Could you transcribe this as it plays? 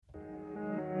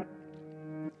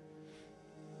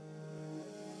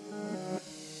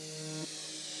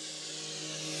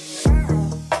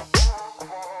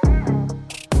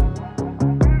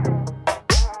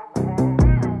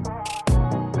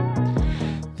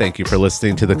Thank you for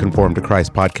listening to the Conform to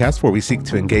Christ podcast, where we seek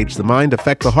to engage the mind,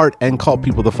 affect the heart, and call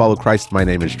people to follow Christ. My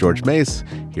name is George Mace.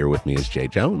 Here with me is Jay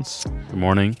Jones. Good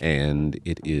morning. And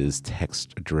it is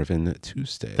Text-Driven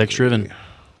Tuesday. Text-Driven.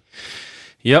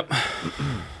 Yep.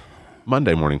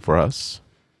 Monday morning for us.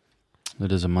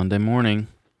 It is a Monday morning.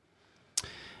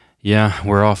 Yeah,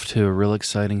 we're off to a real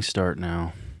exciting start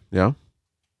now. Yeah?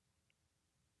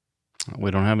 We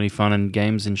don't have any fun and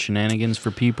games and shenanigans for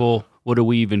people. What are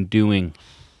we even doing?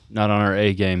 Not on our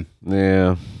A game.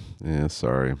 Yeah,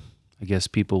 sorry. I guess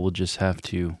people will just have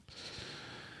to,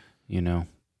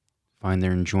 find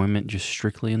their enjoyment just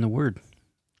strictly in the Word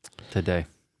today.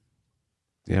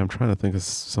 Yeah, I'm trying to think of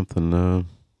something,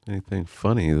 anything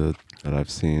funny that I've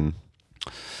seen.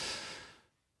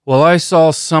 Well, I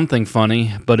saw something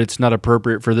funny, but it's not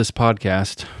appropriate for this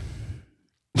podcast.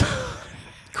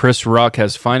 Chris Rock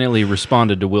has finally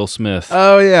responded to Will Smith.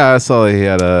 Oh yeah, I saw he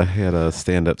had a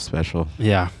stand-up special.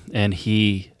 Yeah, and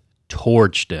he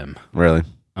torched him. Really?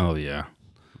 Oh yeah,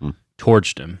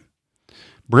 torched him.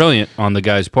 Brilliant on the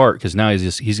guy's part, because now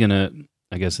he's gonna,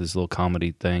 I guess this little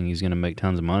comedy thing, he's gonna make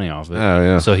tons of money off it. Oh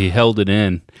yeah. So he held it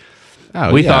in.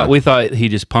 Oh, we thought he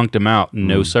just punked him out.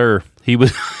 No sir, he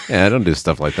was. Yeah, I don't do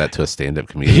stuff like that to a stand-up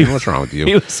comedian. What's wrong with you?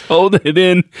 He was holding it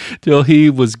in till he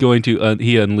was going to.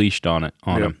 He unleashed on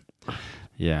him.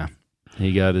 Yeah,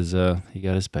 he got his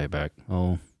payback.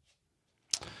 Oh,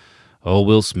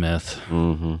 Will Smith.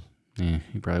 Mm-hmm. Yeah,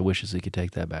 he probably wishes he could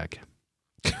take that back.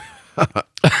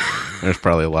 There's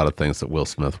probably a lot of things that Will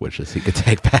Smith wishes he could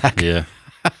take back. Yeah,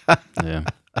 yeah.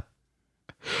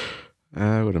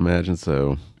 I would imagine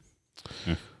so.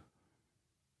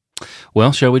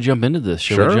 Well, shall we jump into this?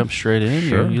 Shall we jump straight in?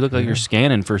 Sure. You look like you're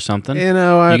scanning for something. You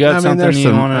know, you got something there's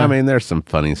you want to... I mean, there's some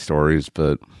funny stories,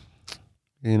 but,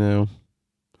 I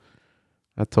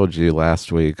told you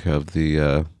last week of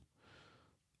the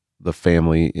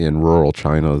family in rural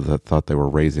China that thought they were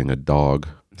raising a dog.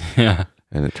 Yeah.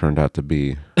 And it turned out to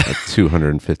be a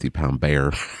 250-pound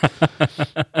bear.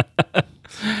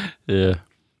 Yeah.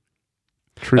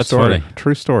 True story.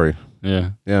 True story. Yeah.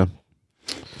 Yeah.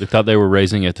 They thought they were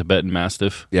raising a Tibetan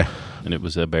Mastiff. Yeah. And it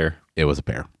was a bear. It was a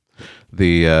bear.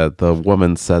 The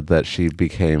woman said that she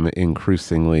became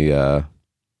increasingly,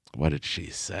 what did she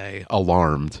say?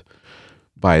 Alarmed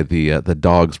by the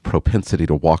dog's propensity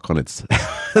to walk on its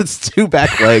its two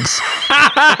back legs.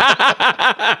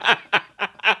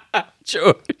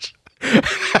 George.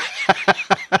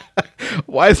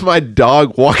 Why is my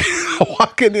dog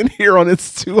walking in here on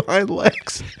its two hind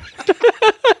legs?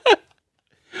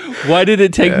 Why did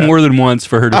it take more than once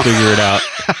for her to figure it out?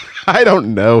 I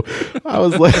don't know. I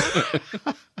was like,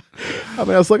 I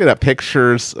was looking at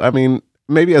pictures. I mean,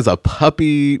 maybe as a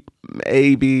puppy,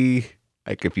 maybe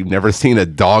like if you've never seen a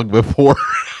dog before.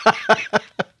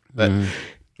 But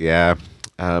yeah,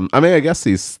 I guess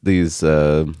these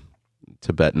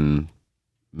Tibetan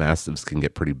Mastiffs can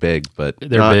get pretty big, but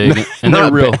they're big and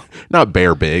they're real, not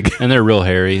bear big, and they're real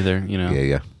hairy. They're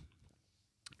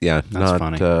Yeah. That's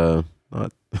funny.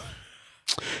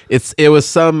 It was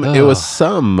some.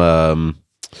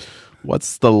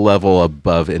 What's the level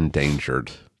above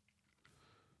endangered?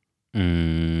 I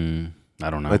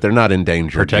don't know. Like they're not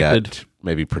endangered Protected? yet.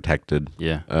 Maybe protected.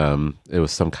 Yeah. It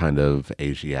was some kind of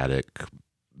Asiatic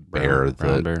bear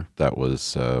brown bear. that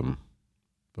was And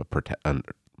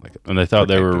they thought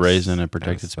they were raising a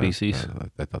protected species.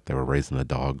 They thought they were raising a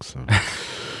dog. So.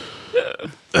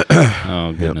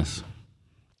 Oh goodness,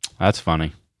 that's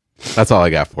funny. That's all I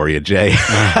got for you, Jay.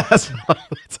 That's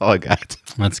all I got.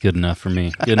 That's good enough for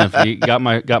me. Good enough. You got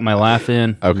my laugh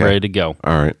in. Okay. I'm ready to go.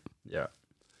 All right. Yeah.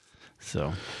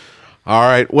 So. All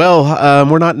right. Well,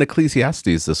 we're not in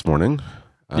Ecclesiastes this morning.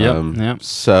 Yep.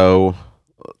 So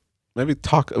maybe we can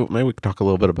talk a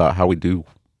little bit about how we do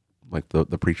like the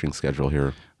preaching schedule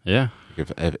here. Yeah.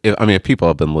 If people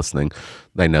have been listening,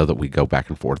 they know that we go back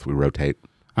and forth. We rotate.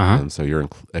 And so you're in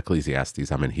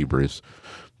Ecclesiastes, I'm in Hebrews.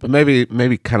 But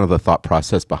maybe kind of the thought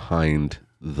process behind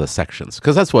the sections,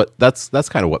 because that's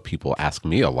kind of what people ask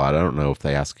me a lot. I don't know if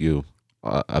they ask you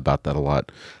about that a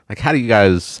lot. Like, how do you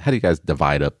guys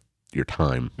divide up your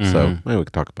time? So maybe we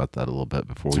could talk about that a little bit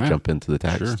before we jump into the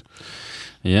text. Sure.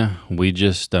 Yeah, we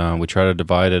just we try to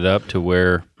divide it up to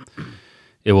where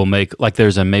it will make like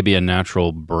there's maybe a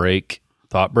natural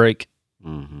thought break.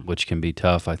 Which can be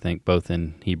tough, I think, both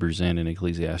in Hebrews and in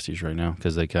Ecclesiastes right now,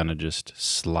 because they kind of just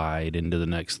slide into the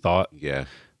next thought. Yeah.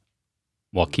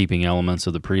 While keeping elements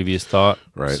of the previous thought.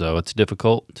 Right. So it's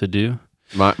difficult to do.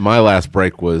 My last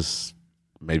break was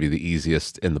maybe the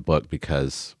easiest in the book,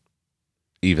 because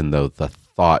even though the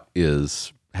thought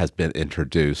has been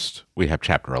introduced, we have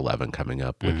chapter 11 coming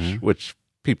up, which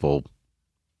people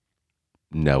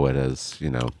know it as,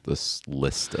 this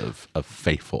list of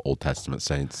faithful Old Testament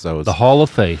saints. So the Hall of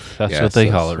Faith. That's what they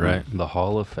call it, right? The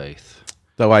Hall of Faith.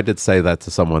 Though I did say that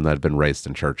to someone that had been raised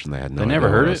in church and they had no idea. They never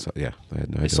heard it? Yeah, they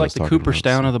had no idea. It's like the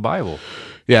Cooperstown of the Bible.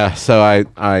 Yeah, so I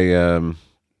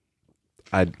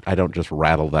don't just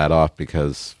rattle that off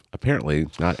because apparently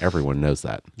not everyone knows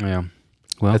that. Yeah.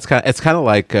 Well, it's kind of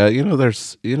like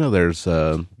there's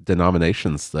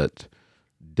denominations that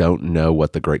don't know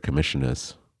what the Great Commission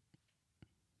is.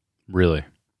 Really?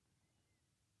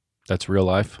 That's real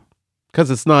life?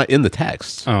 Because it's not in the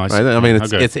text. Oh, I see. Right? I mean,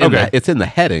 it's in the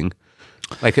heading,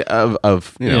 like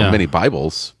of many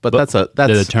Bibles. But that's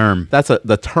the term.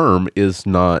 The term is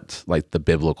not like the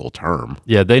biblical term.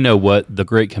 Yeah, they know what the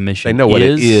Great Commission is. They know what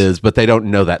it is, but they don't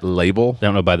know that label. They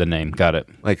don't know by the name. Got it.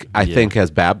 Like I think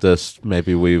as Baptists,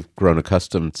 maybe we've grown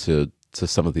accustomed to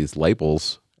some of these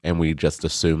labels, and we just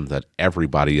assume that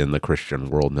everybody in the Christian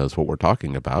world knows what we're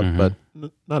talking about, but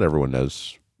not everyone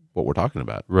knows what we're talking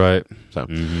about. Right. So,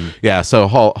 yeah. So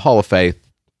Hall of Faith,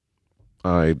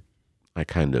 I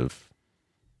kind of,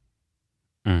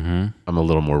 I'm a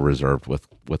little more reserved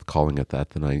with calling it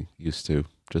that than I used to,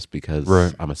 just because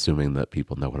I'm assuming that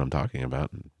people know what I'm talking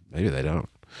about. And maybe they don't.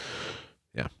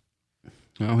 Yeah.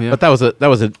 Oh yeah. But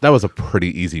that was a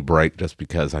pretty easy break, just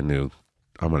because I knew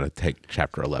I'm going to take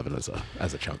chapter 11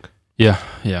 as a chunk. Yeah.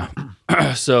 Yeah.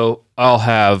 So I'll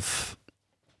have.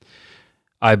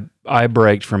 I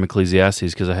braked from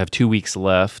Ecclesiastes because I have 2 weeks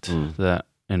left that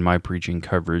in my preaching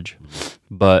coverage,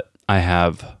 but I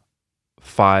have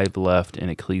 5 left in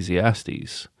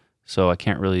Ecclesiastes, so I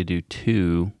can't really do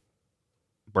 2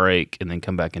 break and then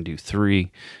come back and do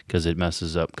 3 because it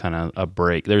messes up kind of a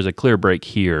break. There's a clear break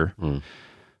here,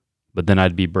 but then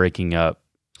I'd be breaking up.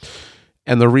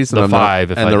 And the reason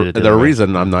the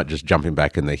reason I'm not just jumping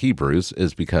back into Hebrews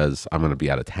is because I'm going to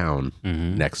be out of town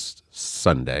next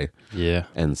Sunday. Yeah.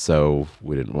 And so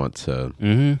we didn't want to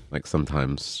like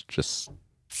sometimes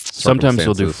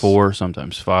we'll do 4,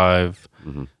 sometimes 5.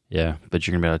 Yeah, but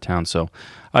you're going to be out of town. So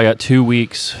I got 2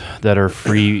 weeks that are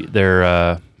free.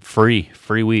 They're free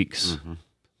weeks.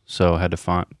 So I had to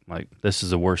find, this is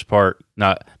the worst part,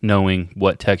 not knowing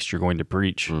what text you're going to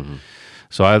preach.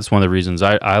 So that's one of the reasons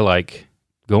I like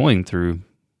going through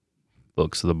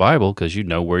books of the Bible, because you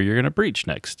know where you're going to preach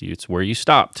next. It's where you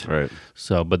stopped. Right.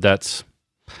 So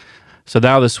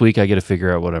now this week I get to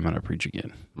figure out what I'm going to preach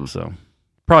again. So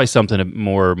probably something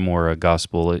more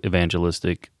gospel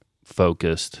evangelistic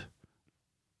focused.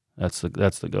 That's the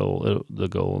goal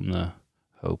and the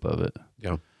hope of it.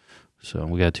 Yeah. So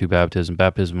we got 2 baptism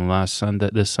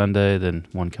this Sunday, then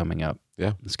one coming up.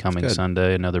 Yeah. This coming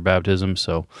Sunday, another baptism.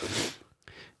 So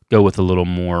go with a little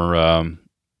more,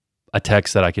 a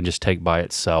text that I can just take by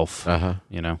itself,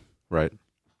 Right.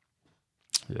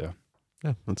 Yeah.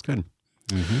 Yeah, that's good.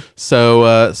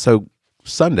 So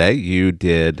Sunday you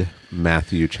did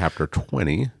Matthew chapter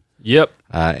 20. Yep.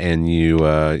 And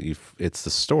it's the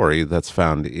story that's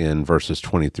found in verses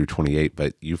 20 through 28,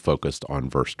 but you focused on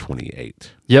verse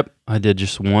 28. Yep. I did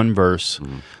just one verse.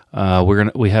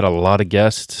 We had a lot of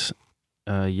guests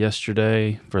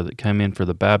yesterday that came in for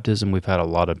the baptism. We've had a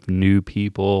lot of new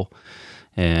people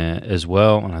as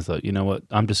well, and I thought, you know what,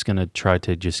 I'm just going to try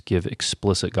to just give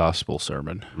explicit gospel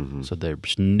sermon, so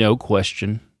there's no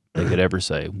question they could ever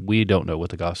say we don't know what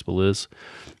the gospel is.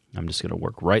 I'm just going to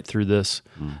work right through this.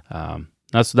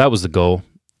 That was the goal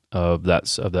of that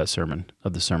sermon,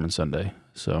 of the Sermon Sunday.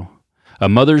 So, A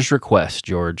Mother's Request,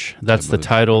 George. That's the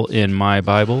title in my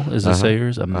Bible, is it say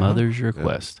yours? A Mother's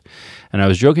Request. Yeah. And I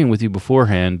was joking with you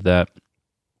beforehand that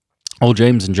old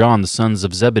James and John, the sons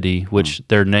of Zebedee, which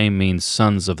their name means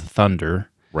sons of thunder.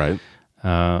 Right.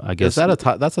 I guess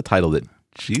that's a title that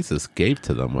Jesus gave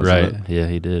to them, wasn't it? Right. Yeah,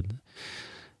 he did.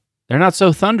 They're not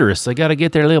so thunderous. They got to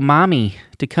get their little mommy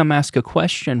to come ask a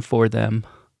question for them.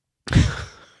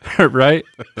 Right?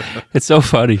 It's so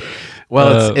funny.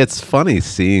 Well, it's funny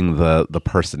seeing the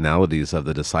personalities of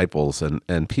the disciples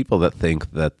and people that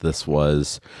think that this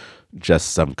was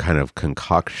just some kind of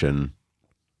concoction,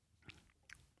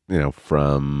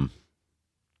 from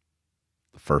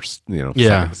the first,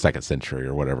 second century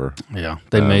or whatever. Yeah,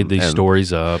 they made these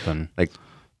stories up, and they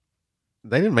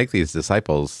didn't make these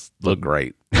disciples look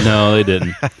great. No, they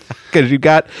didn't. Because you've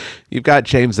got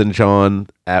James and John.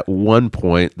 At one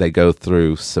point, they go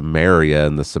through Samaria,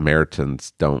 and the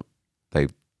Samaritans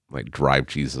drive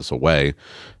Jesus away,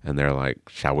 and they're like,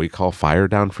 "Shall we call fire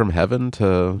down from heaven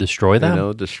to destroy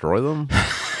them?" Destroy them.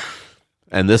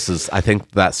 And I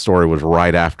think that story was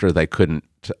right after they couldn't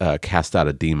cast out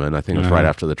a demon. I think it was right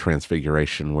after the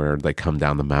Transfiguration, where they come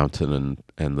down the mountain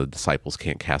and the disciples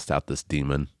can't cast out this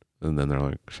demon. And then they're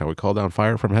like, "Shall we call down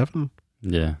fire from heaven?"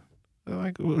 Yeah.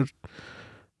 Like, who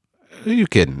are you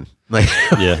kidding? Like,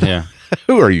 yeah.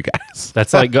 Who are you guys?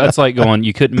 That's like going.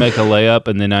 You couldn't make a layup,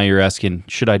 and then now you're asking,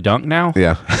 should I dunk now?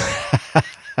 Yeah.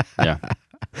 Yeah.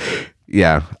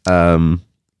 Yeah.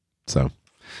 So.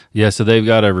 Yeah, so they've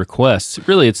got a request.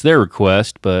 Really, it's their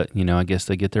request, but I guess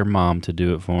they get their mom to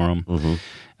do it for them.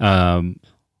 Mm-hmm.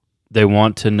 They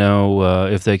want to know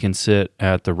if they can sit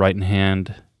at the right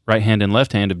hand and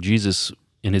left hand of Jesus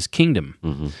in his kingdom.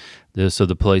 Mm-hmm. So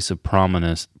the place of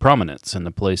prominence and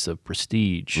the place of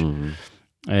prestige. Mm-hmm.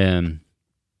 And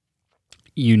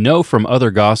from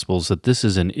other gospels that this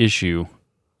is an issue.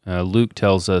 Luke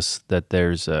tells us that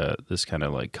there's this kind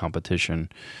of like competition,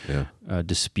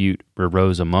 dispute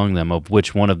arose among them of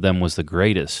which one of them was the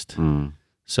greatest. Mm.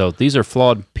 So these are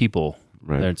flawed people.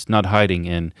 Right. It's not hiding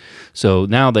in. So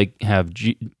now they have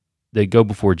they go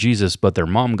before Jesus, but their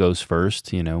mom goes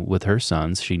first. With her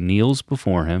sons, she kneels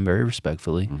before him very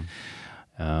respectfully,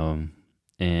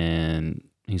 and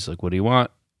he's like, "What do you want?"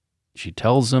 She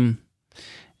tells him.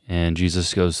 And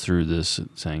Jesus goes through this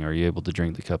saying, are you able to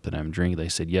drink the cup that I'm drinking? They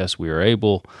said, yes, we are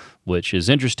able, which is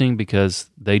interesting because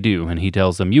they do. And he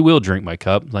tells them, you will drink my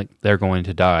cup, like they're going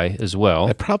to die as well.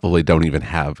 They probably don't even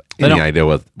have any idea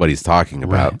what he's talking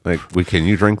about. Right. Like, can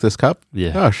you drink this cup?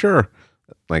 Yeah. Oh, sure.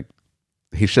 Like,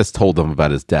 he's just told them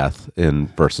about his death in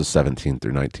verses 17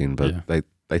 through 19, but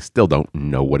they still don't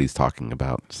know what he's talking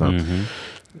about. So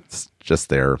it's just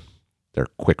their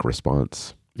quick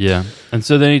response. Yeah. And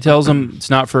so then he tells them, it's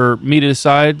not for me to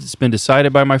decide. It's been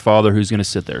decided by my Father who's going to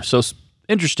sit there. So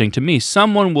interesting to me,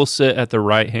 someone will sit at the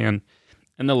right hand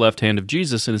and the left hand of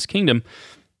Jesus in his kingdom.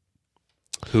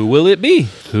 Who will it be?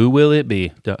 Who will it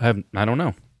be? I don't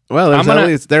know. Well,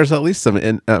 there's at least some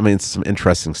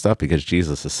interesting stuff because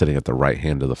Jesus is sitting at the right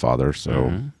hand of the Father.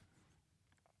 So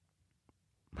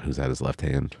who's at his left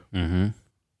hand? Mm-hmm.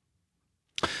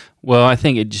 Well, I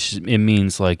think it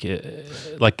means like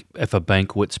if a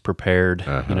banquet's prepared, you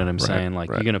know what I'm saying?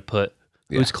 Like you're going to put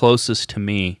who's closest to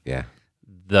me,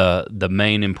 the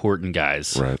main important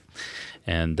guys. Right.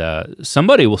 And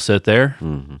somebody will sit there.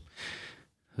 Mm-hmm.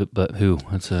 But who?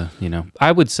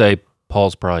 I would say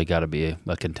Paul's probably got to be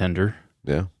a contender.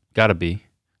 Yeah. Got to be.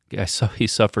 He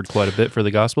suffered quite a bit for the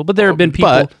gospel, but there have been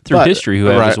people through history who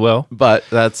have as well. But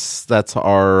that's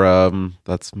our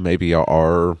that's maybe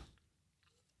our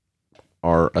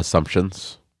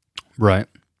assumptions, right?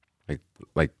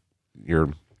 Like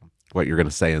what you're going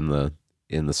to say in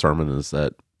the sermon is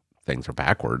that things are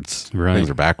backwards. Right.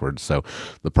 Things are backwards. So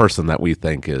the person that we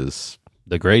think is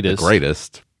the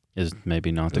greatest is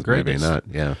maybe not the greatest.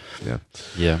 Maybe not.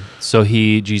 Yeah. So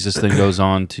Jesus then goes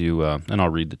on to, and I'll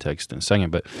read the text in a second,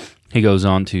 but he goes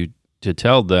on to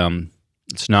tell them.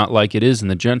 It's not like it is in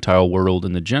the Gentile world.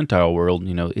 In the Gentile world,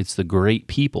 it's the great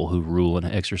people who rule and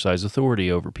exercise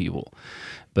authority over people.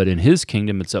 But in his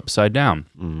kingdom, it's upside down.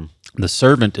 Mm-hmm. The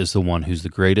servant is the one who's the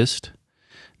greatest,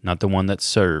 not the one that's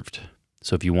served.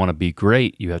 So if you want to be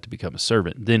great, you have to become a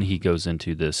servant. Then he goes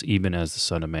into this, even as the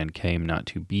Son of Man came not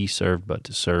to be served, but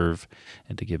to serve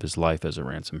and to give his life as a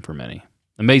ransom for many.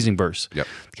 Amazing verse. Yep.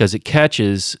 Because it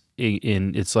catches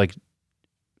it's like,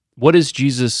 what is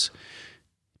Jesus...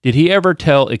 Did he ever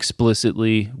tell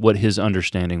explicitly what his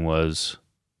understanding was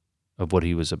of what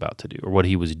he was about to do or what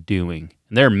he was doing?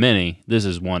 And there are many. This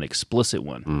is one explicit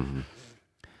one. Mm-hmm.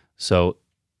 So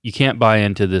you can't buy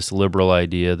into this liberal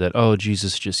idea that,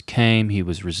 Jesus just came, he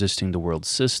was resisting the world's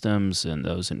systems and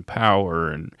those in power,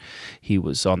 and he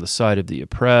was on the side of the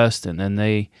oppressed, and then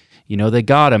they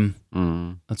got him.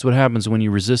 Mm-hmm. That's what happens when you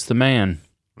resist the man.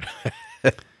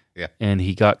 Yeah. And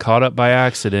he got caught up by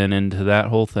accident into that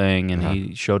whole thing, and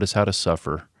he showed us how to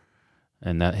suffer.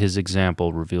 And that his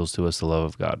example reveals to us the love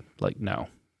of God. Like, no,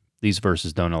 these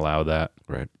verses don't allow that.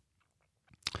 Right.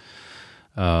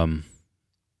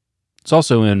 It's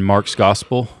also in Mark's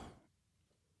Gospel.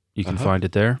 You can find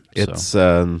it there. It's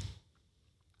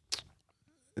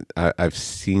I've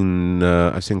seen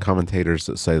commentators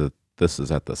that say that this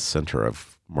is at the center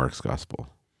of Mark's Gospel.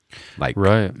 Like,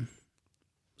 right.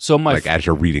 So as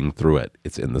you're reading through it,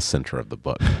 it's in the center of the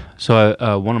book. So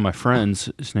one of my friends,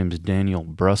 his name is Daniel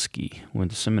Brusky,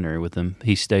 went to seminary with him.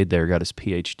 He stayed there, got his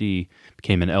PhD,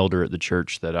 became an elder at the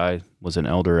church that I was an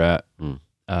elder at.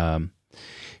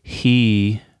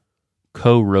 He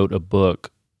co-wrote a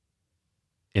book,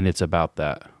 and it's about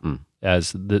that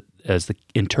as the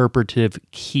interpretive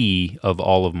key of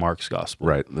all of Mark's gospel.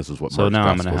 Right. This is what. So Mark's now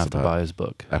I'm going to have to buy his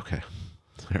book. Okay.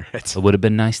 All right. It would have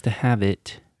been nice to have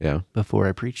it. Yeah. Before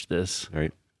I preached this.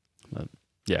 Right. But,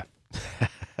 yeah.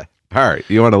 All right.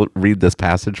 You want to read this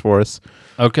passage for us?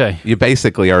 Okay. You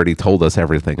basically already told us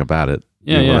everything about it.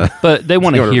 Yeah. But they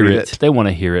want to hear read it. They want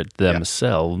to hear it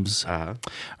themselves. Uh-huh.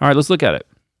 All right, let's look at it.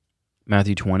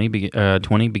 Matthew 20,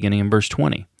 beginning in verse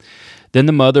 20. Then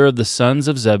the mother of the sons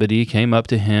of Zebedee came up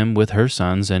to him with her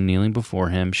sons, and kneeling before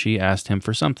him, she asked him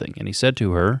for something. And he said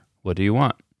to her, "What do you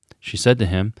want?" She said to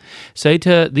him, "Say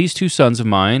to these two sons of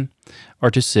mine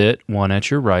are to sit, one at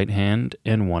your right hand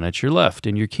and one at your left,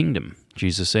 in your kingdom."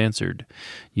 Jesus answered,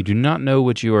 "You do not know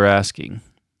what you are asking.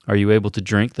 Are you able to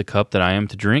drink the cup that I am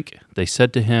to drink?" They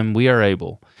said to him, "We are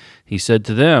able." He said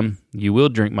to them, "You will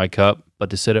drink my cup, but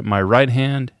to sit at my right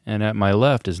hand and at my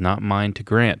left is not mine to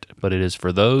grant, but it is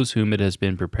for those whom it has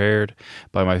been prepared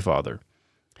by my Father."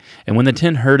 And when the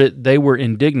 10 heard it, they were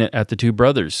indignant at the two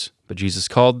brothers. But Jesus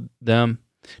called them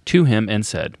to him and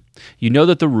said, "You know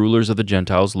that the rulers of the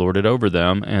Gentiles lord it over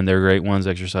them, and their great ones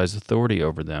exercise authority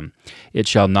over them. It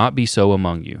shall not be so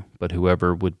among you, but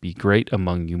whoever would be great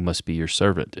among you must be your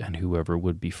servant, and whoever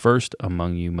would be first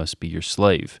among you must be your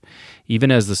slave.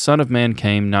 Even as the Son of Man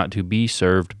came not to be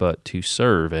served, but to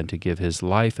serve, and to give his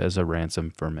life as a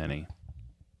ransom for many."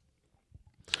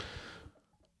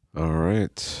 All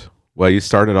right. Well, you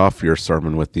started off your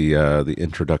sermon with the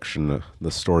introduction,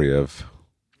 the story of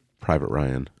Private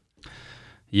Ryan.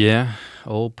 Yeah,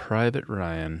 old Private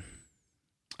Ryan.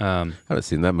 I haven't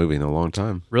seen that movie in a long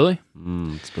time. Really?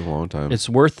 It's been a long time. It's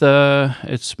worth.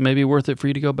 It's maybe worth it for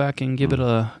you to go back and give it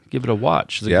a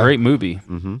watch. It's a great movie.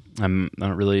 Mm-hmm. I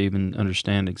don't really even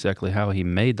understand exactly how he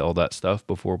made all that stuff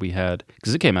before we had,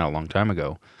 because it came out a long time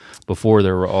ago, before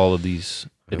there were all of these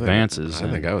advances. I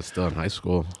think I was still in high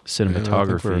school.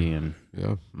 Cinematography and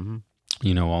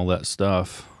mm-hmm. All that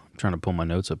stuff. I'm trying to pull my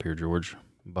notes up here, George.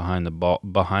 Behind the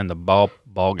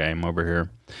ball game over here.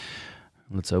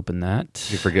 Let's open that.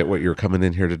 You forget what you're coming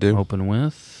in here to do? Open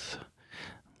with.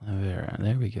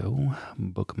 There we go.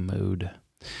 Book mode.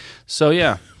 So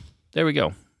yeah, there we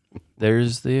go.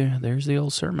 There's the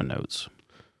old sermon notes.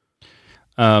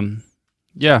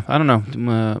 Yeah, I don't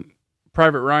know.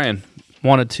 Private Ryan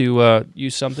wanted to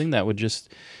use something that would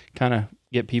just kind of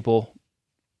get people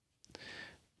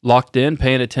locked in,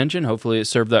 paying attention. Hopefully it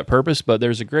served that purpose. But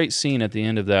there's a great scene at the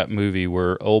end of that movie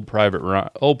where old Private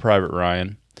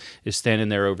Ryan is standing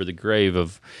there over the grave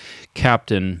of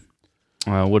Captain,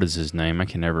 what is his name? I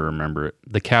can never remember it.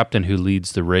 The captain who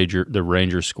leads the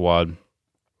Ranger squad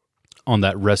on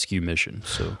that rescue mission.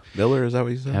 So Miller, is that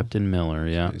what you said? Captain Miller,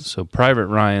 yeah. Nice. So Private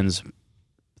Ryan's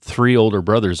 3 older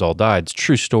brothers all died. It's a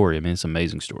true story. I mean, it's an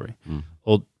amazing story.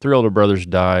 3 older brothers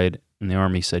died. And the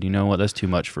Army said, "You know what? That's too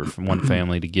much for one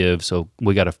family to give. So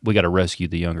we got to rescue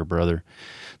the younger brother."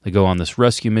 They go on this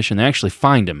rescue mission. They actually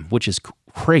find him, which is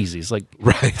crazy. It's like,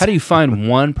 how do you find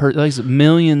one person? There's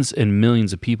millions and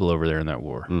millions of people over there in that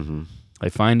war. Mm-hmm. They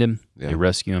find him. Yeah. They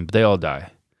rescue him, but they all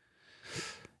die.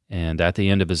 And at the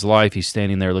end of his life, he's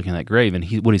standing there looking at that grave, and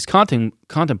what he's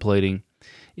contemplating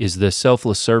is the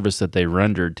selfless service that they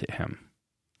rendered to him,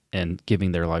 and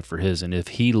giving their life for his. And if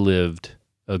he lived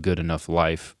a good enough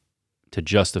life to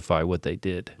justify what they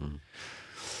did.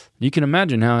 You can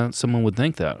imagine how someone would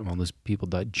think that. Well, those people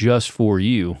died just for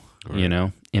you,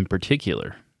 in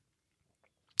particular.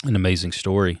 An amazing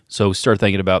story. So start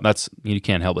thinking about, you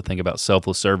can't help but think about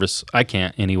selfless service. I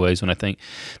can't anyways. When I think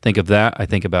of that, I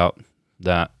think about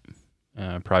that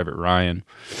Private Ryan.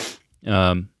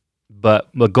 But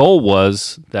the goal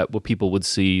was that what people would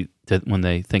see, that when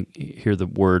they hear the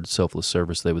word selfless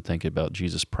service, they would think about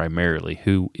Jesus primarily,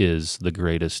 who is the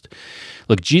greatest.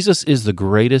 Look, Jesus is the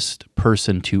greatest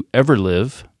person to ever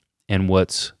live, and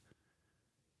what's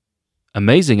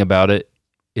amazing about it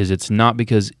is it's not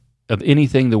because of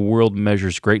anything the world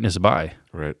measures greatness by.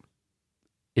 Right.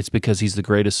 It's because he's the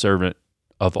greatest servant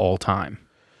of all time.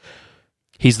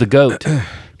 He's the GOAT.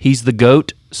 He's the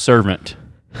GOAT servant,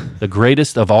 the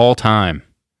greatest of all time,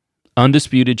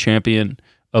 undisputed champion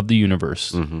of the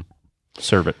universe. Mm-hmm.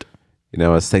 Servant. I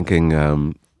was thinking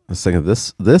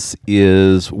this. This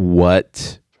is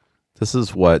what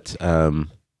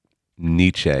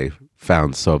Nietzsche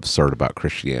found so absurd about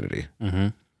Christianity. Mm-hmm.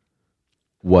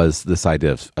 Was this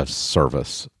idea of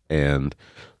service and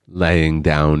laying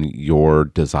down your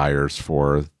desires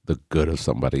for the good of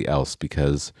somebody else,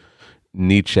 because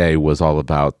Nietzsche was all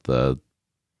about the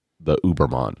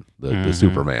Uberman, the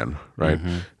Superman, right? Mm-hmm.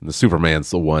 And the Superman's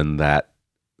the one that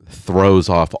throws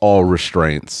off all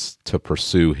restraints to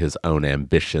pursue his own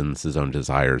ambitions, his own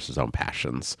desires, his own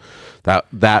passions.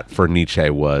 That for Nietzsche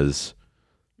was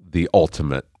the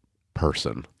ultimate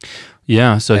person.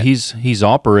 Yeah, so he's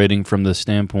operating from the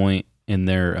standpoint in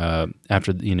there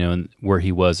after where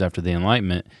he was after the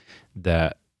Enlightenment,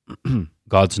 that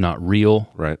God's not real,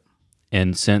 right?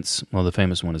 And since, well, the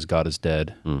famous one is God is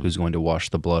dead, who's going to wash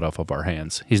the blood off of our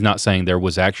hands. He's not saying there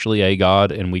was actually a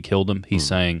God and we killed him. He's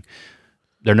saying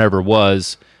there never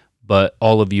was, but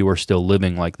all of you are still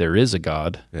living like there is a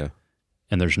God,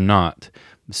 and there's not.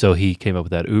 So he came up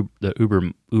with that the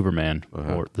Uberman,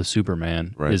 or the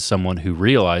Superman, is someone who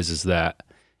realizes that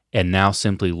and now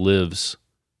simply lives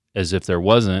as if there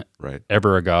wasn't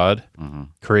ever a God,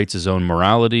 creates his own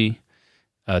morality,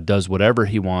 does whatever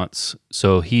he wants.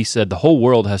 So he said the whole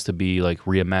world has to be like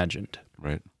reimagined.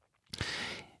 Right.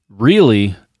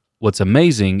 Really, what's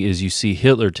amazing is you see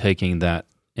Hitler taking that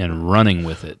and running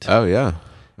with it. Oh, yeah.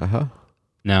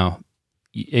 Now,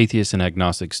 atheists and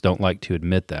agnostics don't like to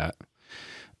admit that.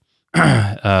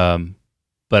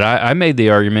 But I made the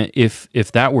argument, if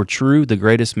that were true, the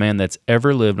greatest man that's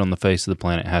ever lived on the face of the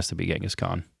planet has to be Genghis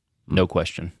Khan. No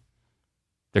question.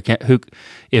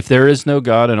 If there is no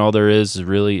God and all there is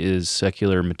really is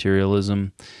secular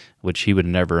materialism, which he would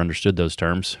have never understood those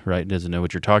terms, right? Doesn't know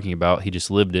what you're talking about. He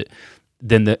just lived it.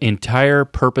 Then the entire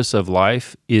purpose of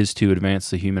life is to advance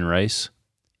the human race,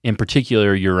 in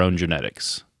particular your own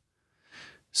genetics.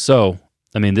 So,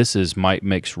 I mean, this is might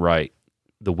makes right,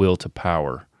 the will to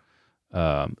power,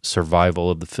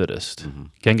 survival of the fittest.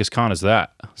 Genghis Khan is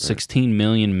that. 16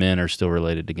 million men are still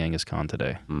related to Genghis Khan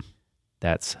today.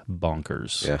 That's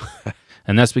bonkers. Yeah.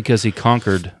 And that's because he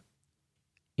conquered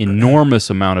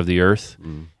enormous amount of the earth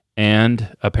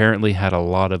and apparently had a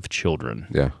lot of children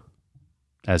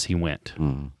as he went.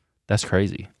 That's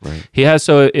crazy. Right. He has,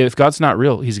 so if God's not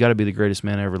real, he's got to be the greatest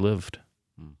man ever lived.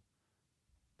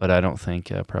 But I don't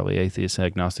think probably atheists and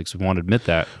agnostics would want to admit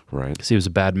that. Right. Because he was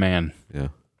a bad man. Yeah.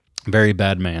 Very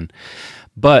bad man.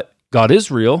 But God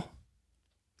is real.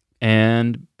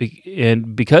 And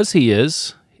because he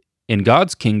is, in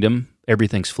God's kingdom,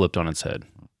 everything's flipped on its head.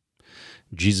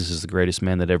 Jesus is the greatest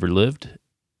man that ever lived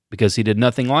because he did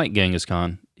nothing like Genghis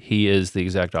Khan. He is the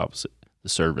exact opposite, the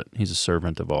servant. He's a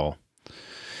servant of all.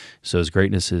 So his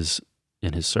greatness is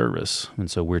in his service,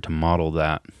 and so we're to model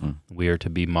that. We are to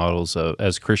be models of,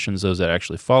 as Christians, those that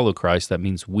actually follow Christ. That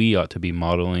means we ought to be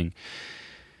modeling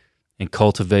and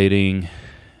cultivating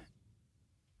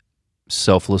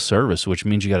selfless service, which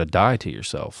means you got to die to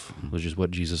yourself, which is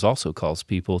what Jesus also calls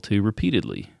people to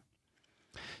repeatedly.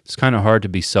 It's kind of hard to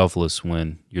be selfless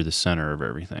when you're the center of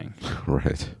everything.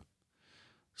 Right.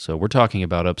 So we're talking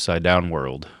about upside down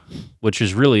world, which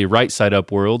is really right side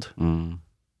up world,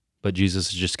 but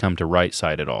Jesus has just come to right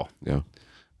side it all. Yeah.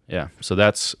 Yeah. So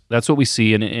that's what we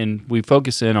see, and we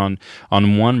focus in on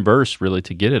one verse really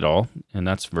to get it all, and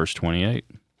that's verse 28.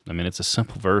 I mean, it's a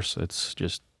simple verse. It's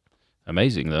just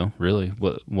amazing, though, really,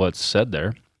 what's said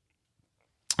there.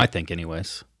 I think,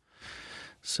 anyways.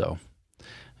 So,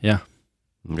 yeah.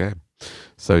 Okay.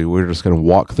 So we're just going to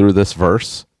walk through this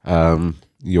verse.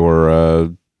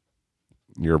 Your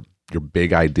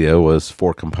big idea was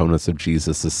 4 components of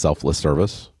Jesus' selfless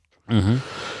service. And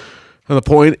the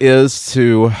point is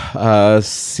to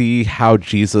see how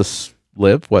Jesus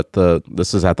lived.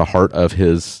 This is at the heart of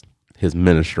his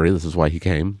ministry. This is why he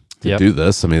came to do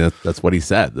this. I mean, that's what he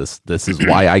said. This is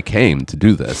why I came to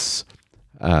do this.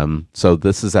 So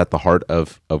this is at the heart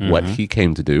of what he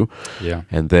came to do. Yeah.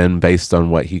 And then based on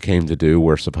what he came to do,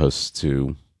 we're supposed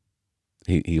to,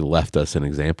 he left us an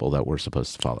example that we're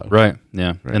supposed to follow. Right,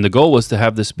 yeah. Right. And the goal was to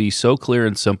have this be so clear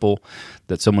and simple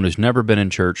that someone who's never been in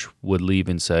church would leave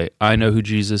and say, I know who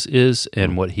Jesus is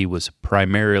and what he was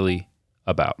primarily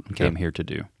about and came here to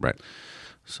do. Right.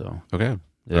 So. Okay.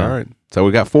 Yeah. All right. So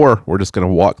we got 4. We're just going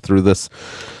to walk through this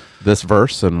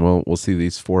verse, and we'll see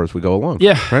these 4 as we go along.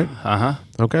 Yeah. Right.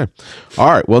 Okay.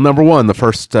 All right. Well, number 1, the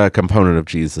first component of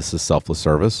Jesus' selfless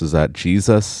service is that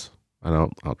Jesus.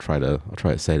 And I'll try to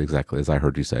say it exactly as I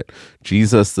heard you say it.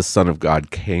 Jesus, the Son of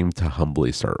God, came to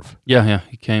humbly serve. Yeah.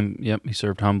 He came. Yep. He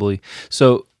served humbly.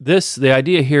 So the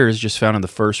idea here is just found in the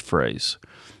first phrase.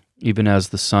 Even as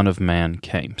the Son of Man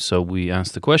came. So we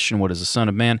ask the question, what is the Son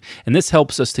of Man? And this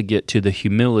helps us to get to the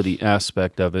humility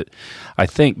aspect of it, I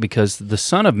think, because the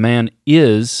Son of Man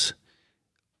is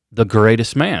the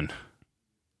greatest man. I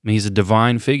mean, he's a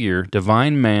divine figure,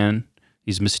 divine man.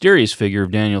 He's a mysterious figure of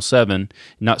Daniel 7.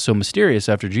 Not so mysterious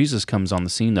after Jesus comes on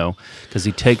the scene, though, because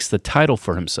he takes the title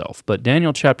for himself. But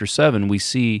Daniel chapter 7, we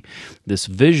see this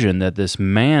vision that this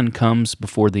man comes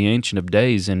before the Ancient of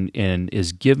Days and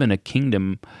is given a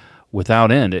kingdom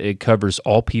without end. It covers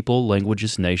all people,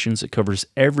 languages, nations. It covers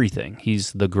everything.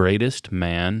 He's the greatest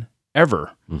man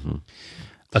ever.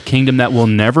 A kingdom that will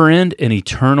never end, an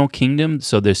eternal kingdom.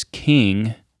 So this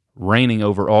king reigning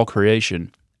over all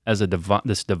creation as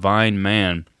this divine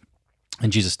man,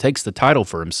 and Jesus takes the title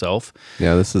for himself.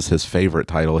 Yeah, this is his favorite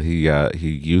title. He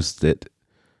used it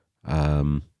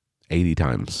 80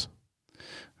 times.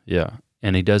 Yeah.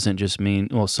 And he doesn't just mean,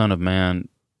 well, Son of Man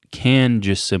can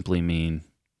just simply mean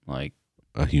like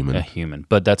A human.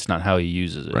 but that's not how he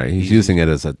uses it. Right. He's using it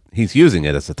as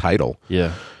a title.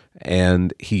 Yeah.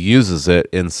 And he uses it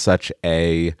in such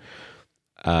a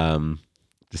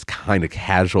just kind of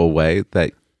casual way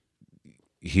that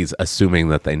he's assuming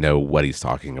that they know what he's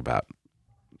talking about.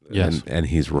 Yes. And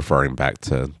he's referring back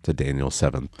to Daniel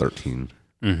 7:13.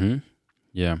 Mm-hmm.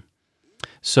 Yeah.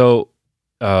 So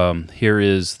here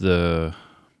is the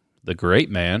great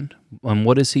man. And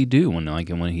what does he do when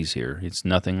he's here? It's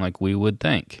nothing like we would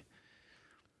think.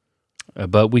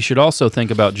 But we should also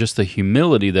think about just the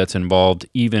humility that's involved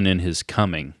even in his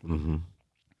coming. Mm-hmm.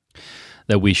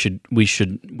 That we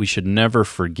should never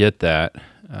forget that.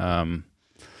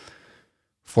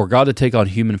 For God to take on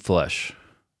human flesh,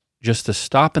 just to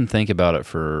stop and think about it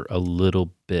for a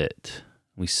little bit.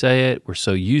 We say it, we're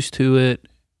so used to it.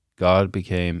 God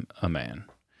became a man,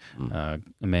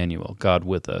 Emmanuel, God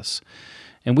with us,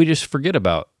 and we just forget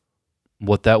about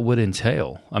what that would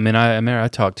entail. I mean,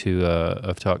 I've talked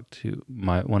to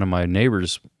one of my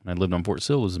neighbors when I lived on Fort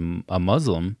Sill was a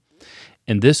Muslim,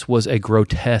 and this was a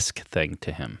grotesque thing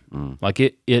to him. Like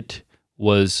it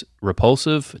was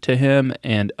repulsive to him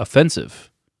and offensive.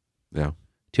 Yeah.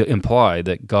 To imply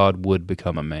that God would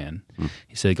become a man.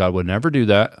 He said God would never do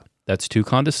that. That's too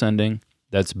condescending.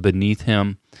 That's beneath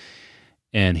him.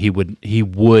 And he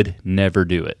would never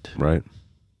do it. Right.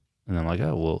 And I'm like,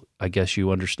 oh, well, I guess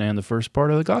you understand the first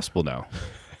part of the gospel now.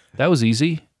 That was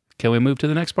easy. Can we move to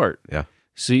the next part? Yeah.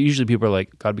 See, usually people are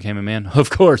like, God became a man? Of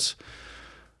course.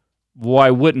 Why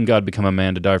wouldn't God become a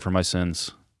man to die for my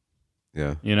sins?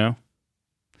 Yeah. You know?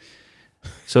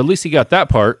 So at least he got that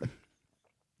part.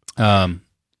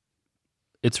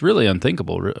 It's really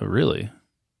unthinkable, really.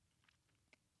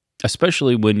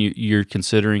 Especially when you're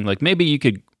considering, like, maybe you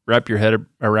could wrap your head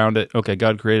around it. Okay,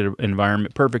 God created an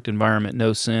environment, perfect environment,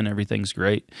 no sin, everything's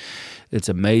great. It's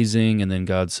amazing. And then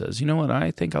God says, you know what,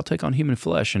 I think I'll take on human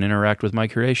flesh and interact with my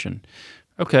creation.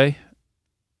 Okay,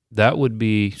 that would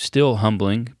be still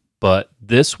humbling. But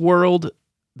this world,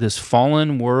 this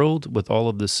fallen world with all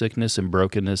of the sickness and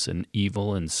brokenness and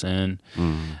evil and sin,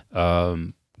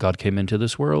 God came into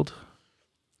this world.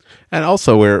 And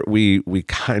also where we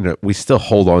still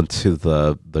hold on to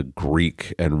the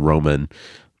Greek and Roman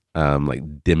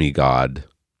like demigod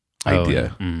idea. Yeah.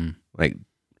 Mm-hmm. Like,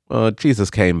 well, Jesus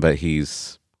came, but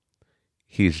he's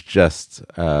just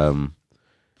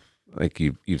like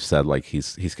you've said, like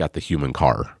he's got the human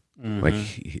car,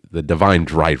 like the divine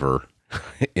driver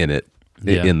in it,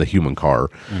 in the human car.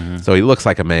 So he looks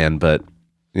like a man, but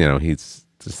he's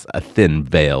just a thin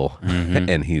veil,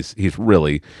 and he's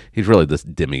really this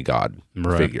demigod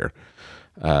figure.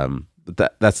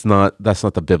 But that's not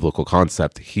the biblical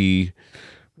concept.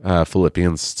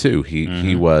 Philippians 2,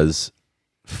 he was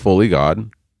fully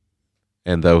God,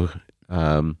 and though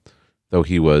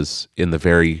he was in the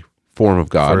very form of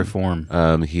God,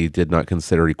 he did not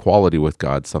consider equality with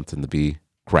God something to be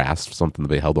grasped, something to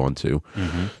be held on to.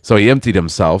 So he emptied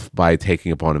himself by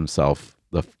taking upon himself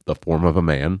the form of a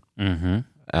man,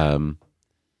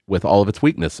 with all of its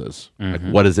weaknesses. Like,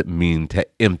 what does it mean to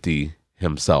empty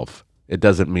himself? It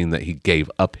doesn't mean that he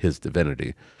gave up his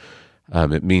divinity.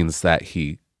 It means that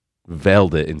he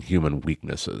veiled it in human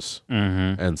weaknesses.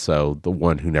 And so the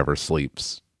one who never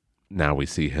sleeps, now we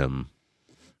see him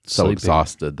so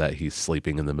exhausted that he's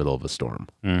sleeping in the middle of a storm.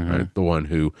 Right? The one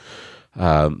who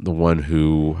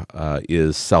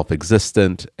is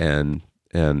self-existent and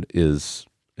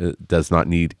does not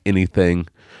need anything.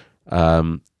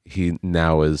 He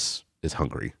now is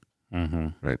hungry.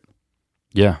 Right?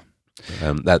 Yeah.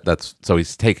 That's so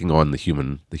he's taking on the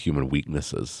human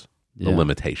weaknesses, the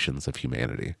limitations of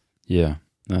humanity. Yeah,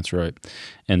 that's right.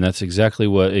 And that's exactly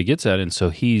what it gets at. And so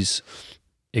he's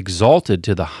exalted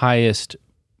to the highest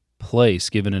place,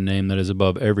 given a name that is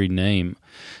above every name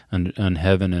on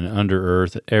heaven and under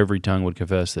earth. Every tongue would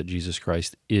confess that Jesus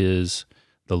Christ is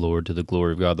the Lord, to the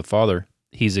glory of God the Father.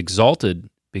 He's exalted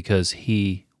because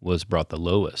he was brought the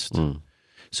lowest.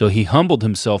 So he humbled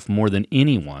himself more than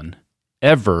anyone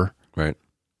ever, right,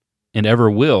 and ever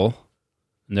will.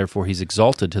 And therefore, he's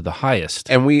exalted to the highest.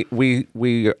 And we kind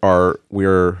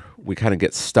of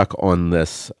get stuck on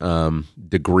this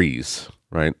degrees,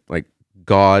 right? Like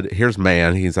God, here's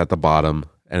man, he's at the bottom,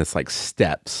 and it's like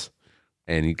steps,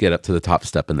 and you get up to the top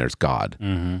step, and there's God.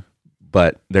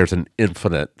 But there's an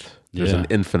infinite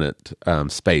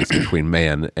space between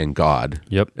man and God.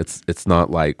 Yep. It's not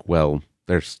like, well,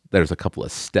 there's a couple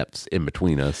of steps in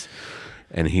between us,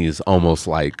 and he's almost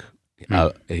like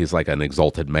He's like an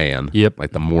exalted man. Yep.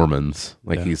 Like the Mormons.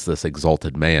 Like he's this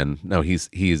exalted man. No, he's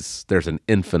there's an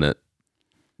infinite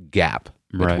gap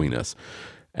between us.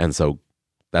 And so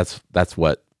that's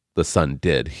what the Son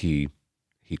did. He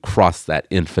crossed that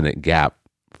infinite gap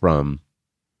from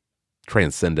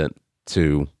transcendent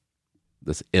to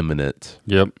this immanent.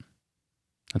 Yep.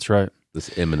 That's right.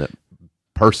 This immanent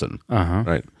person.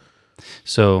 Right.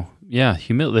 So yeah,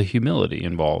 the humility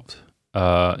involved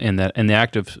in the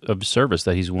act of service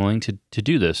that he's willing to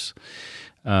do this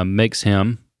makes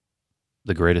him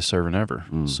the greatest servant ever.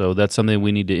 So that's something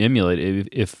we need to emulate.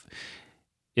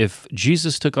 If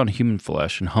Jesus took on human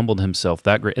flesh and humbled himself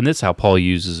that great, and that's how Paul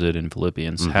uses it in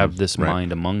Philippians, have this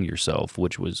mind among yourself,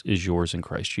 which is yours in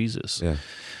Christ Jesus.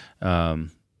 Yeah.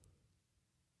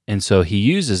 And so he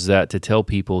uses that to tell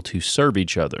people to serve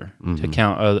each other, to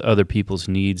count other people's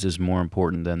needs as more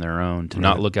important than their own, to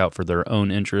not look out for their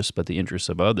own interests, but the interests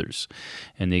of others.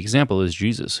 And the example is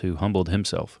Jesus, who humbled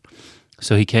himself.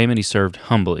 So he came and he served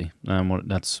humbly.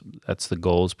 That's the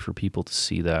goal, is for people to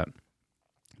see that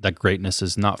greatness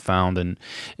is not found in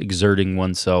exerting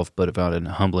oneself, but found in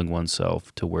humbling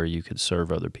oneself to where you could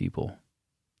serve other people.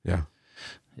 Yeah.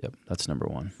 Yep, that's number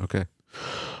one. Okay.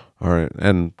 All right.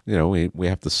 And, we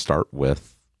have to start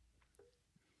with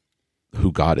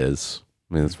who God is.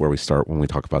 I mean, that's where we start when we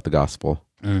talk about the gospel.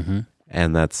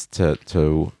 And that's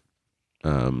to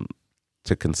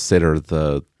consider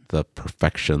the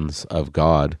perfections of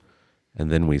God.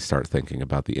 And then we start thinking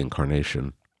about the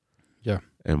incarnation. Yeah.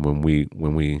 And we're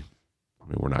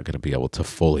not going to be able to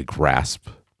fully grasp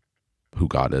who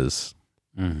God is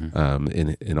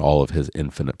in all of his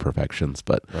infinite perfections.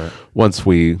 But once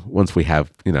we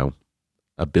have,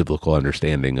 a biblical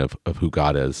understanding of who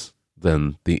God is,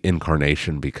 then the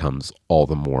incarnation becomes all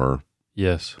the more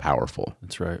powerful.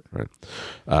 That's right.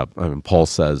 Right. Paul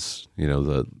says,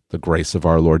 the grace of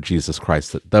our Lord Jesus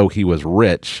Christ, that though he was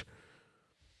rich,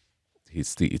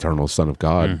 he's the eternal Son of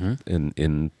God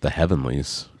in the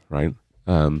heavenlies, right?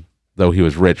 Though he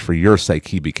was rich, for your sake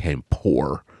he became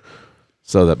poor,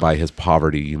 so that by his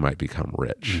poverty you might become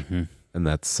rich. And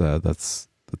that's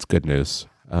good news.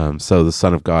 So the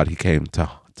Son of God, he came to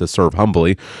serve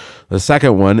humbly. The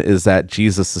second one is that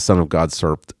Jesus, the Son of God,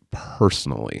 served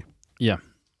personally. Yeah.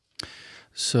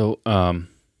 So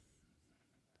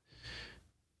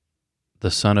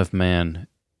the Son of Man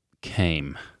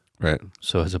came. Right.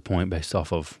 So it's a point based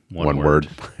off of one word.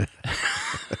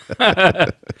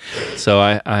 So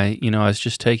I was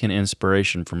just taking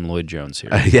inspiration from Lloyd Jones here.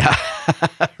 Yeah.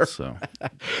 So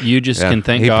you just can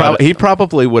thank God. He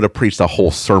probably would have preached a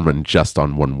whole sermon just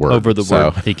on one word. Over the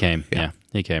word. He came. Yeah.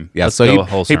 He came. Yeah. Let's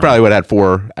so he probably would have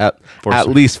had at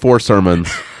least 4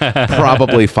 sermons,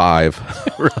 probably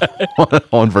 5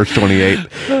 on verse 28.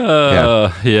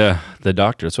 Yeah. The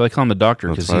doctor. That's why I call him the doctor,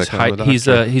 because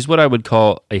he's what I would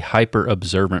call a hyper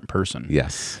observant person.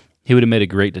 Yes. He would have made a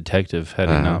great detective had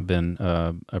he not been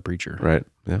a preacher. Right.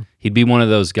 Yeah. He'd be one of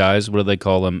those guys. What do they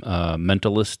call them?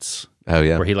 Mentalists. Oh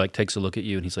yeah. Where he takes a look at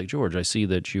you and he's like, George, I see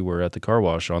that you were at the car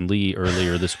wash on Lee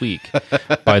earlier this week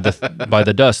by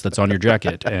the dust that's on your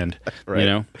jacket, and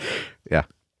Yeah.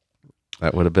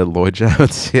 That would have been Lloyd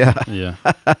Jones. Yeah. Yeah.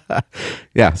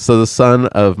 Yeah. So the Son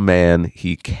of Man,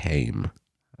 he came.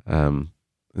 And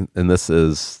this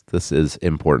is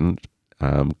important.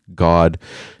 God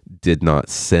did not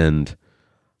send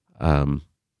an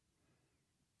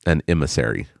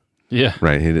emissary. Yeah.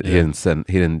 Right. He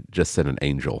didn't just send an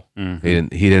angel. He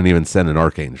didn't even send an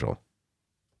archangel.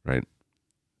 Right.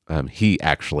 He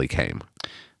actually came.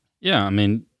 Yeah. I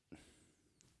mean,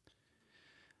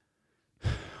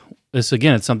 it's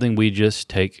something we just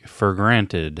take for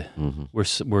granted. We're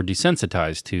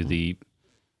desensitized to the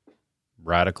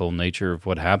radical nature of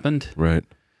what happened. Right.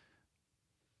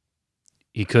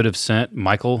 He could have sent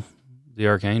Michael, the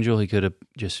archangel. He could have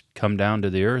just come down to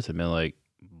the earth and been like,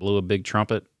 blew a big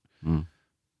trumpet.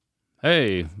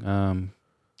 Hey,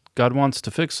 God wants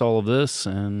to fix all of this,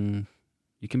 and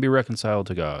you can be reconciled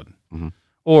to God.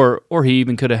 Or he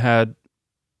even could have had.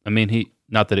 I mean,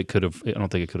 not that it could have. I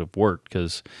don't think it could have worked,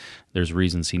 because there's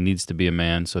reasons he needs to be a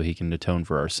man so he can atone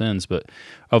for our sins. But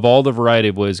of all the variety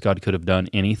of ways God could have done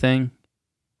anything,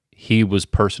 he was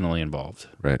personally involved.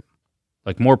 Right.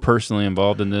 Like more personally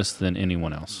involved in this than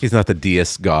anyone else. He's not the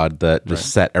deist God that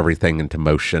just set everything into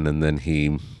motion and then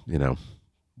he,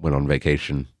 went on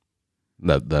vacation.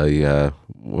 What the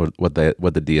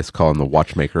deists call him, the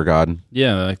watchmaker God.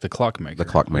 Yeah, like the clockmaker. The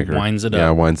clockmaker winds it up. Yeah,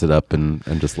 winds it up and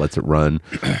just lets it run.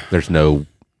 There's no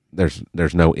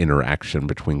interaction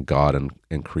between God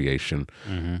and creation.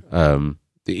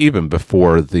 Even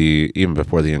before the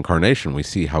incarnation, we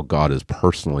see how God is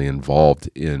personally involved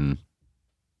in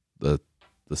the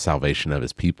salvation of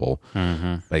his people.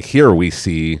 Mm-hmm. Like here we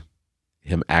see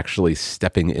him actually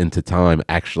stepping into time.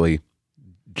 Actually,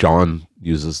 John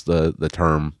uses the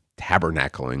term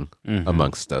tabernacling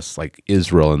amongst us, like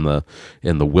Israel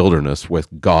in the wilderness with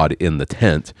God in the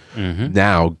tent.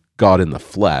 Now God in the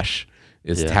flesh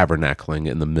is tabernacling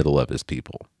in the middle of his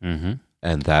people, and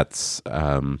that's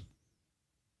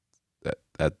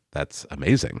that's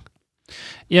amazing.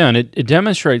 Yeah, and it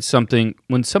demonstrates something.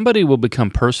 When somebody will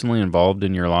become personally involved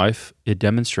in your life, it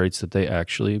demonstrates that they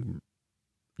actually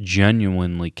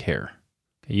genuinely care.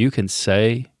 You can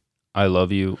say, I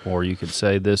love you, or you can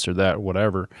say this or that, or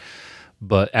whatever,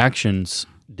 but actions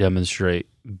demonstrate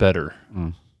better.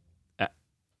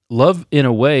 Love, in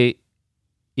a way,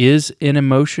 is an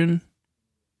emotion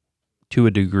to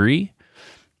a degree,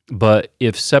 but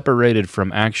if separated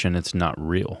from action, it's not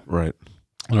real. Right.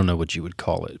 I don't know what you would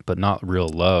call it, but not real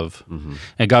love.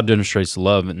 And God demonstrates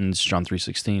love, and it's John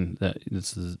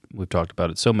 3:16. We've talked about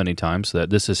it so many times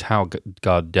that this is how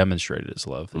God demonstrated his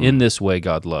love. In this way,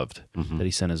 God loved, that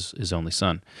he sent his only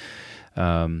son.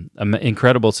 An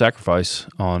incredible sacrifice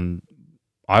on,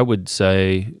 I would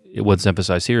say, what's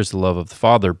emphasized here is the love of the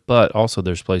Father, but also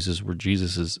there's places where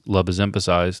Jesus' love is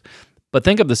emphasized. But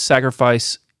think of the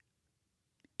sacrifice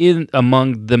in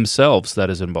among themselves that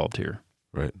is involved here.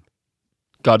 Right.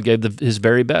 God gave his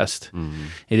very best.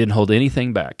 He didn't hold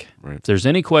anything back. Right. If there's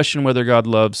any question whether God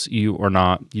loves you or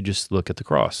not, you just look at the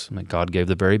cross. I mean, God gave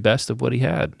the very best of what he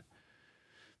had.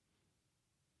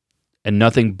 And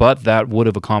nothing but that would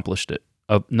have accomplished it.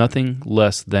 Nothing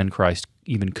less than Christ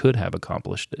even could have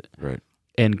accomplished it. Right.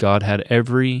 And God had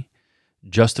every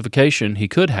justification he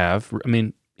could have. I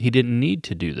mean, he didn't need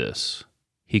to do this.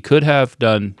 He could have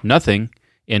done nothing,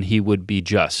 and he would be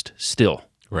just still.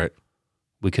 Right.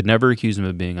 We could never accuse him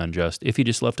of being unjust if he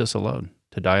just left us alone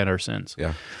to die in our sins.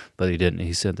 Yeah. But he didn't.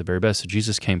 He sent the very best. So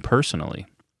Jesus came personally.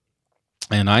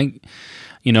 And I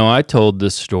told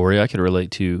this story. I could relate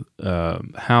to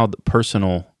how the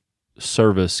personal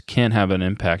service can have an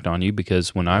impact on you,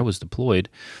 because when I was deployed,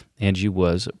 Angie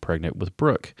was pregnant with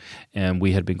Brooke. And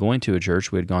we had been going to a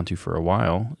church we had gone to for a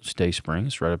while, Stay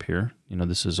Springs, right up here.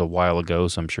 This is a while ago,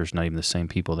 so I'm sure it's not even the same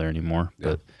people there anymore. Yeah.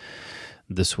 But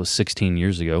this was 16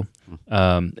 years ago.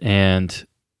 And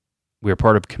we were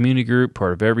part of a community group,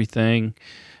 part of everything.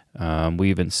 We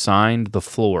even signed the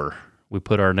floor. We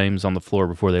put our names on the floor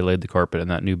before they laid the carpet in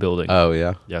that new building. Oh,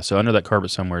 yeah. Yeah, so under that carpet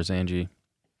somewhere is Angie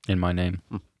in my name.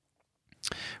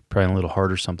 Probably a little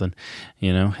hard or something,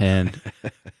 and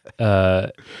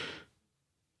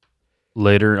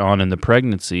later on in the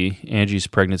pregnancy, Angie's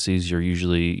pregnancies are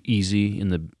usually easy in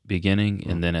the beginning,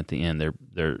 and then at the end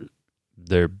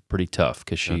they're pretty tough,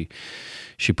 because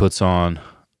she puts on,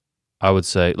 I would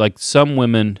say, like some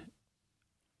women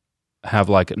have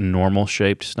like normal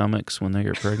shaped stomachs when they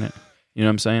get pregnant. You know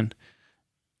what I'm saying?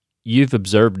 You've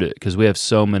observed it because we have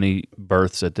so many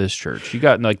births at this church. You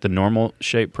got like the normal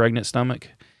shaped pregnant stomach,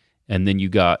 and then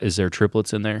is there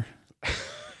triplets in there?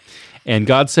 And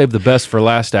God saved the best for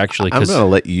last, actually. I'm gonna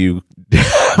let you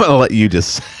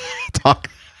just talk.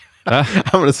 I'm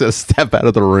gonna say step out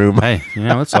of the room. Hey,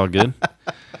 it's all good.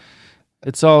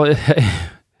 It's all.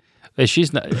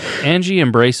 She's not. Angie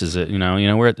embraces it.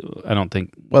 We're. I don't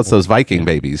think. Well, it's those Viking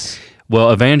babies.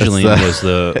 Well, Evangeline was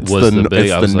the big.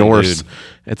 It's the Norse.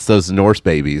 It's those Norse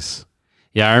babies.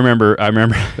 Yeah, I remember.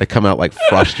 They come out like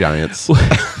frost giants.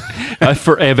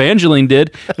 For Evangeline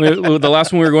did. The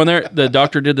last one we were going there, the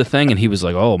doctor did the thing, and he was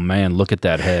like, "Oh man, look at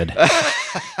that head."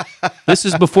 This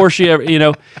is before she ever,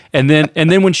 And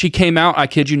then when she came out, I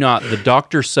kid you not, the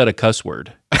doctor said a cuss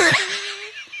word.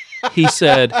 He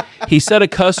said a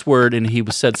cuss word, and he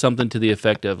said something to the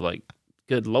effect of like,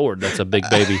 "Good Lord, that's a big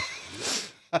baby."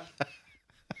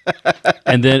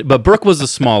 But Brooke was the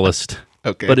smallest.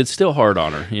 Okay. But it's still hard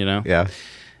on her, Yeah.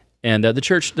 And the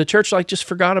church like just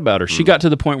forgot about her. She got to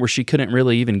the point where she couldn't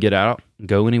really even get out,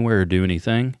 go anywhere, or do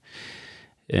anything.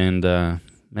 And man,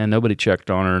 nobody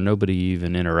checked on her. Nobody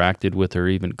even interacted with her,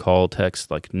 even called, text,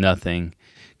 like nothing.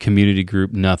 Community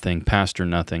group, nothing. Pastor,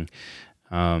 nothing.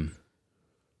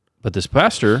 But this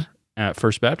pastor at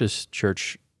First Baptist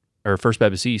Church, or First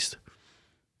Baptist East,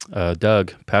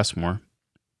 Doug Passmore,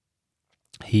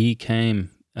 he came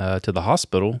to the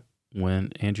hospital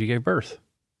when Angie gave birth.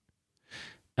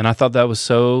 And I thought that was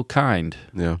so kind.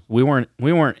 Yeah. We weren't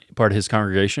part of his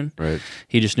congregation. Right.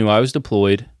 He just knew I was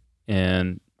deployed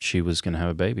and she was going to have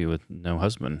a baby with no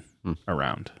husband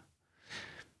around.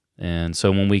 And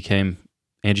so when we came,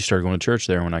 Angie started going to church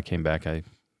there. When I came back, and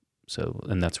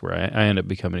that's where I ended up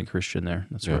becoming a Christian there.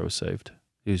 That's where I was saved.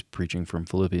 He was preaching from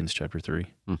Philippians chapter 3.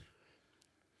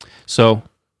 So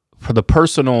for the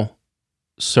personal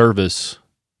service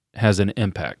has an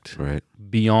impact Right.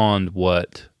 beyond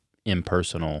what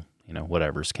impersonal,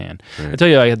 whatevers can. Right. I tell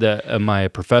you, I had my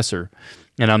professor,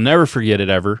 and I'll never forget it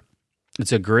ever.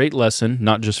 It's a great lesson,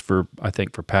 not just for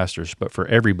pastors, but for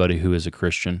everybody who is a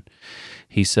Christian.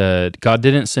 He said, God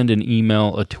didn't send an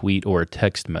email, a tweet, or a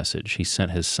text message. He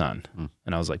sent his son.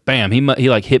 And I was like, bam, he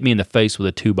like hit me in the face with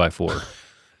a 2x4.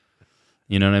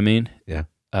 You know what I mean? Yeah.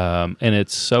 And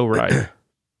it's so right.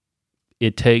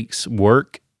 It takes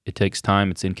work. It takes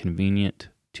time. It's inconvenient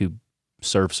to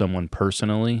serve someone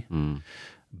personally,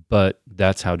 but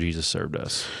that's how Jesus served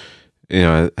us.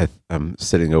 I'm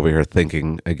sitting over here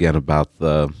thinking again about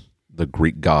the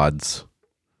Greek gods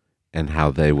and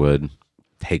how they would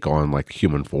take on like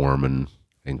human form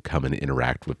and come and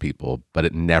interact with people, but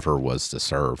it never was to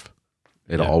serve.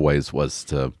 It always was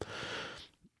to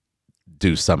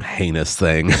do some heinous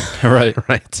thing. Right.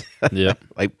 Right. Yeah.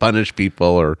 Like punish people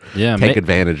or take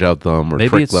advantage of them or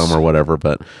trick them or whatever.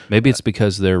 But maybe it's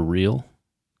because they're real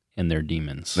and they're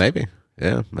demons. Maybe.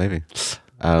 Yeah, maybe.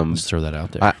 Let's throw that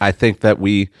out there. I think that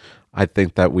we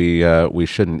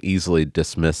shouldn't easily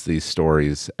dismiss these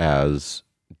stories as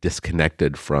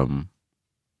disconnected from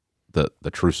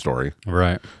the true story.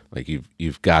 Right. Like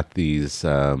you've got these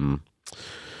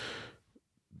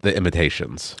the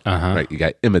imitations. Right. You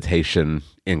got imitation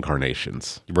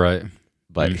incarnations. Right.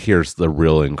 But here's the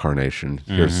real incarnation.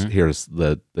 Here's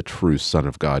the true Son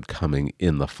of God coming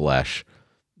in the flesh,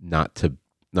 not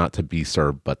to be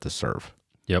served, but to serve.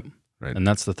 Yep. Right. And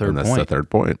that's the third point. That's the third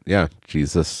point. Yeah.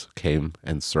 Jesus came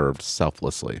and served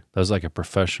selflessly. That was like a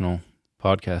professional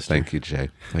podcaster. Thank you, Jay.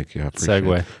 Thank you.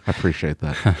 I appreciate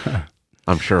that.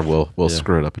 I'm sure we'll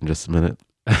screw it up in just a minute.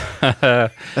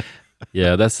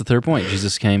 Yeah, that's the third point.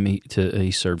 Jesus came,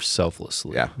 he served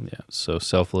selflessly. Yeah. So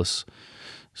selfless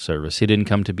service. He didn't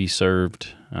come to be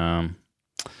served.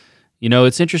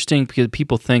 It's interesting because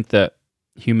people think that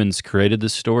humans created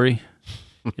this story.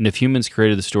 And if humans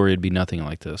created the story, it'd be nothing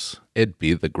like this. It'd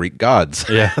be the Greek gods.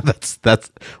 Yeah.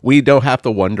 that's we don't have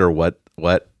to wonder what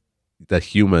the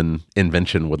human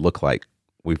invention would look like.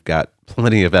 We've got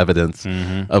plenty of evidence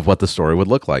of what the story would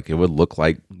look like. It would look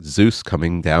like Zeus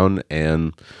coming down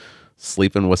and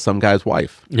sleeping with some guy's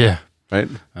wife. Yeah. Right?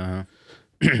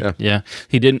 Yeah. Yeah.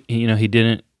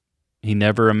 He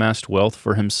never amassed wealth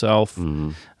for himself.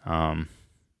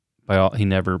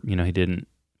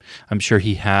 I'm sure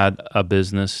he had a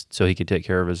business so he could take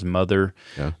care of his mother.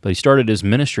 Yeah. But he started his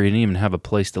ministry and didn't even have a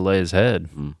place to lay his head.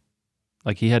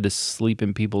 Like he had to sleep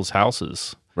in people's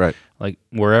houses. Right. Like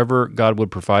wherever God would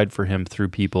provide for him through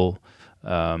people,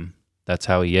 that's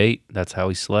how he ate. That's how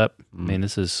he slept. I mean,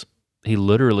 he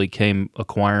literally came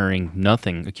accumulating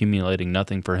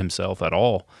nothing for himself at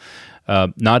all.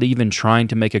 Not even trying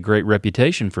to make a great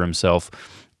reputation for himself.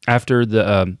 After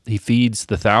he feeds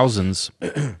the thousands,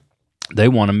 they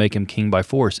want to make him king by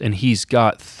force. And he's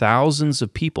got thousands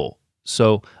of people.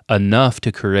 So enough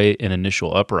to create an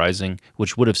initial uprising,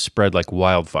 which would have spread like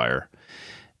wildfire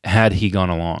had he gone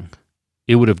along.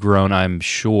 It would have grown, I'm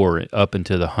sure, up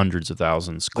into the hundreds of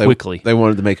thousands quickly. They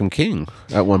wanted to make him king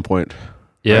at one point.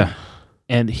 Yeah. Right?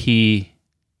 And he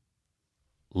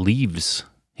leaves.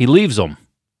 He leaves them.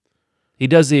 He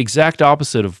does the exact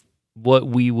opposite of what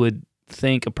we would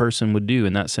think a person would do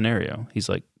in that scenario. He's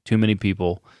like, too many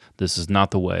people. This is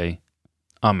not the way.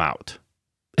 I'm out.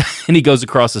 And he goes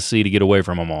across the sea to get away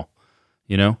from them all,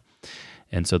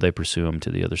 And so they pursue him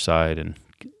to the other side. And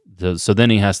so then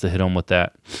he has to hit them with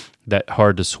that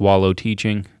hard to swallow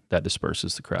teaching that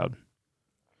disperses the crowd.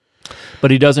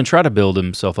 But he doesn't try to build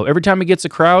himself up. Every time he gets a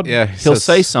crowd, he'll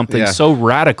say something so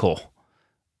radical,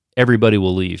 everybody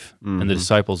will leave. And the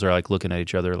disciples are like looking at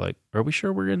each other like, are we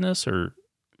sure we're in this? Or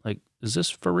like, is this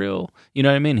for real? You know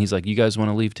what I mean? He's like, you guys want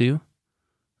to leave too?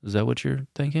 Is that what you're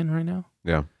thinking right now?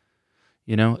 Yeah.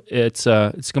 It's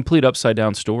a complete upside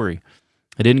down story.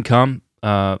 It didn't come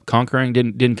conquering,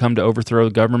 didn't come to overthrow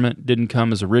the government, didn't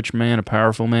come as a rich man, a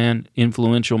powerful man,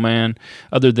 influential man,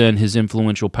 other than his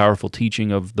influential, powerful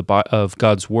teaching of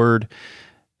God's word.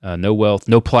 No wealth,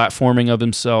 no platforming of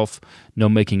himself, no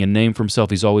making a name for himself.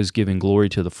 He's always giving glory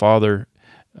to the Father.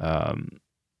 And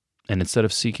instead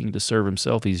of seeking to serve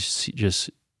himself, he's just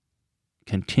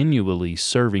continually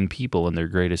serving people in their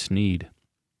greatest need.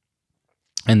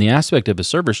 And the aspect of his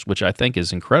service, which I think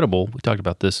is incredible, we talked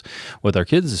about this with our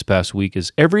kids this past week,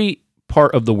 is every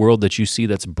part of the world that you see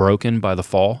that's broken by the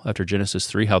fall after Genesis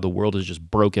 3, how the world is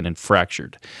just broken and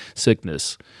fractured.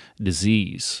 Sickness,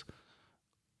 disease,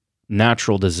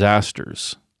 natural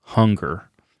disasters, hunger,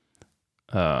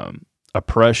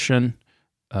 oppression,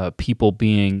 people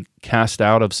being cast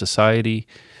out of society,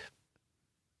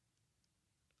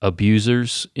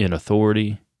 abusers in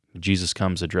authority, Jesus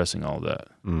comes addressing all that.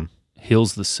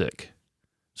 Heals the sick.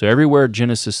 So everywhere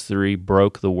Genesis 3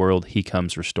 broke the world, he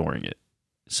comes restoring it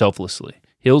selflessly.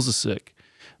 Heals the sick,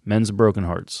 mends the broken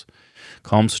hearts,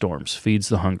 calms storms, feeds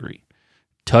the hungry,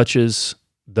 touches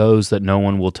those that no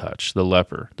one will touch, the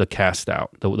leper, the cast out.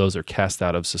 Those are cast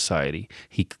out of society.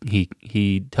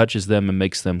 He touches them and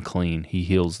makes them clean. He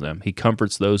heals them. He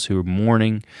comforts those who are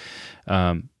mourning.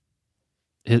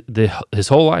 His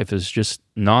whole life is just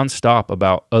nonstop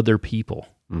about other people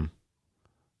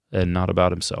and not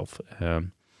about himself.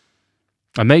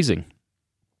 Amazing.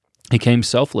 He came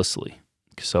selflessly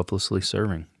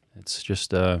serving. It's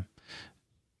just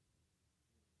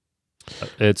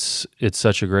it's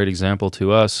such a great example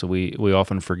to us. We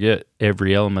often forget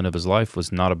every element of his life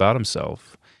was not about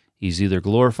himself. He's either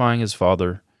glorifying his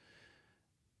Father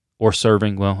or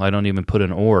serving. Well, I don't even put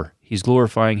an or. He's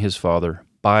glorifying his Father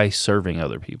by serving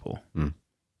other people.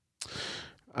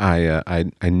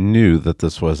 I knew that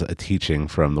this was a teaching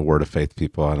from the Word of Faith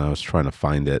people, and I was trying to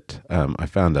find it. I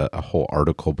found a whole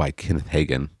article by Kenneth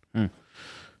Hagin,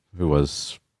 who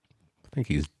was, I think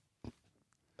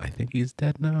he's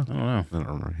dead now. I don't know. I don't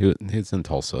remember. He's in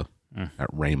Tulsa at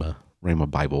Rhema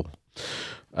Bible.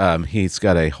 He's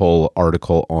got a whole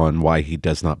article on why he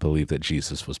does not believe that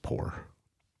Jesus was poor.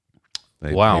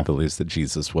 He believes that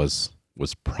Jesus was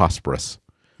prosperous.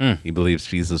 He believes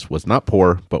Jesus was not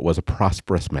poor, but was a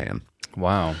prosperous man.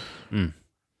 Wow.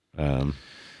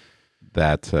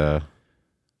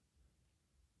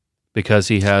 Because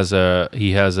he has a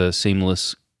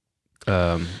seamless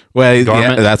garment.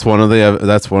 Yeah, that's one of the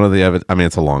evidence. I mean,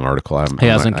 it's a long article. He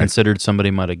hasn't considered somebody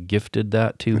might have gifted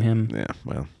that to him. Yeah,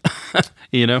 well,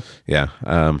 Yeah.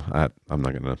 I'm not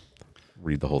going to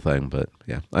read the whole thing, but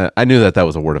yeah, I knew that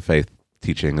was a Word of Faith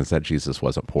teaching, is that Jesus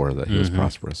wasn't poor, that he was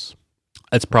prosperous.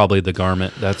 That's probably the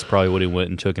garment. That's probably what he went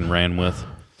and took and ran with.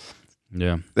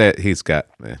 Yeah. He's got,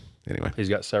 anyway. He's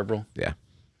got several. Yeah.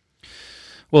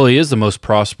 Well, he is the most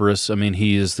prosperous. I mean,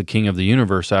 he is the king of the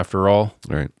universe after all.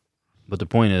 Right. But the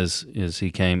point is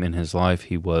he came in his life,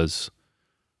 he lived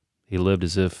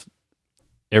as if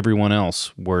everyone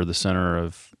else were the center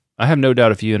of, I have no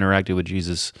doubt if you interacted with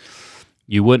Jesus,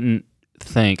 you wouldn't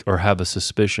think or have a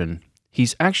suspicion,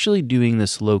 he's actually doing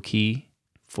this low-key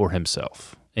for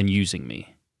himself and using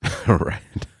me. Right.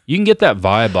 You can get that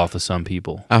vibe off of some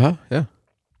people. Yeah.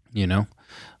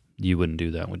 You wouldn't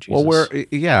do that with Jesus. Well,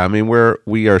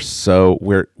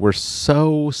 we're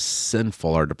so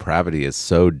sinful. Our depravity is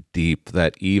so deep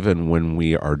that even when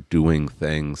we are doing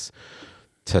things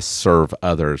to serve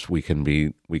others, we can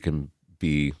be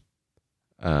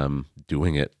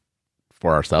doing it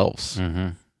for ourselves. Mm-hmm.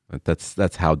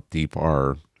 That's how deep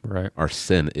our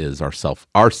sin is.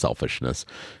 Our selfishness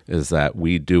is that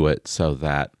we do it so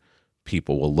that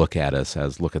people will look at us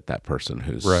as, look at that person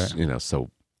who's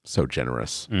so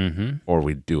generous, or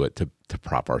we do it to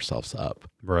prop ourselves up.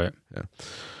 Right. Yeah.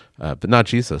 But not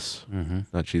Jesus.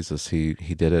 Not Jesus. He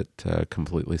did it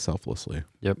completely selflessly.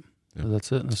 Yep. So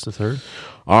that's it. That's the third.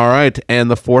 All right.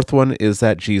 And the fourth one is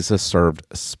that Jesus served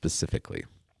specifically.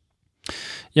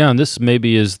 Yeah, and this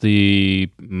maybe is the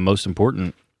most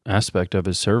important aspect of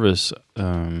his service.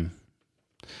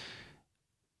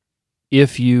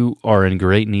 If you are in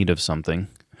great need of something,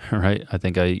 right? I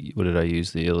think what did I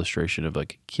use? The illustration of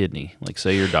like a kidney. Like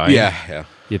say you're dying. Yeah.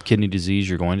 You have kidney disease,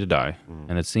 you're going to die.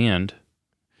 And it's the end.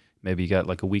 Maybe you got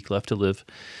like a week left to live.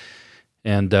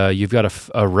 And you've got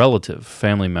a relative,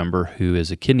 family member who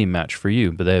is a kidney match for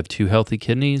you, but they have two healthy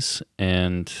kidneys,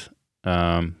 and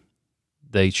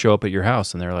they show up at your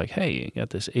house and they're like, hey, you got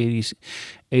this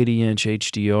 80-inch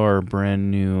HDR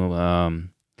brand new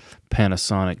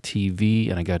Panasonic TV,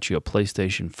 and I got you a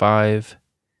PlayStation 5.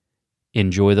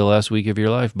 Enjoy the last week of your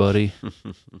life, buddy.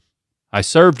 I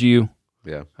served you.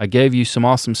 Yeah. I gave you some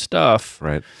awesome stuff.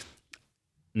 Right.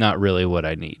 Not really what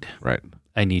I need. Right.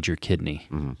 I need your kidney.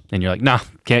 And you're like, nah,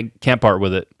 can't part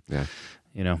with it. Yeah.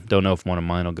 Don't know if one of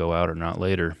mine will go out or not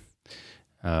later.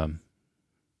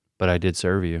 But I did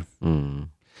serve you.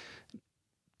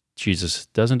 Jesus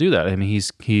doesn't do that. I mean,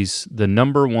 he's the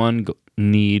number one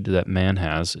need that man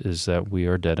has is that we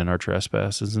are dead in our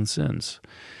trespasses and sins.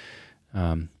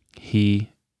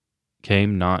 He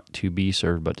came not to be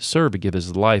served, but to serve, to give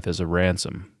his life as a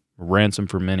ransom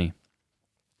for many.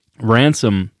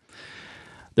 Ransom,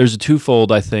 there's a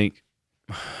twofold, I think,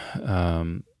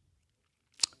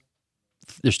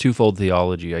 there's twofold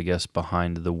theology, I guess,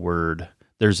 behind the word.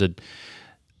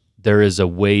 There is a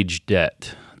wage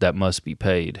debt that must be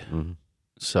paid.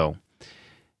 So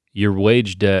your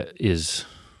wage debt is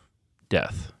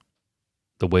death.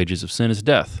 The wages of sin is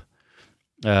death.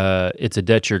 It's a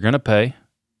debt you're going to pay.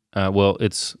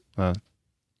 It's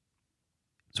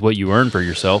It's what you earn for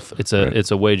yourself. It's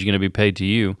a wage going to be paid to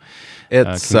you.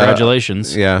 It's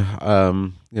congratulations.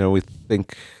 We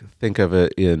think of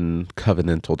it in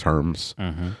covenantal terms.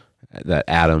 That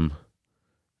Adam,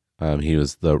 he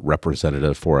was the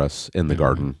representative for us in the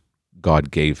garden.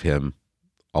 God gave him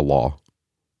a law.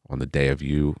 On the day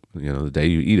the day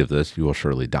you eat of this, you will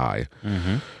surely die.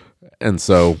 And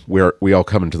so we all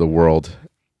come into the world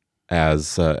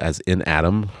as in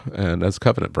Adam and as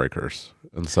covenant breakers.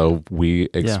 And so we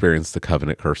experience the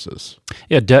covenant curses.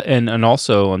 Yeah, and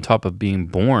also on top of being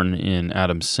born in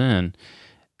Adam's sin,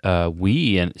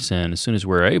 we in sin, as soon as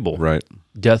we're able, right?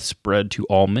 Death spread to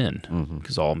all men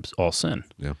because all sin.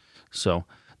 Yeah. So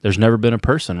there's never been a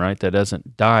person, right, that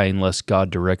doesn't die unless God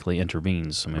directly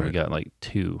intervenes. I mean, we got like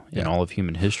 2 in all of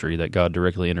human history that God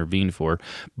directly intervened for,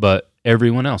 but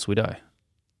everyone else, we die.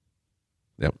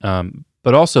 Yep.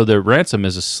 But also the ransom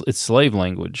is it's slave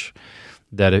language,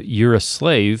 that you're a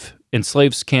slave, and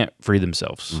slaves can't free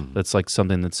themselves. That's like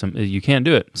something you can't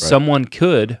do it. Right. Someone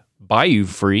could buy you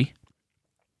free,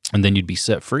 and then you'd be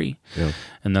set free. Yeah.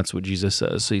 And that's what Jesus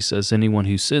says. So he says, anyone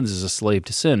who sins is a slave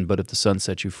to sin, but if the Son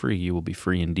sets you free, you will be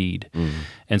free indeed.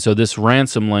 And so this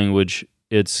ransom language,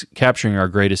 it's capturing our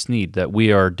greatest need, that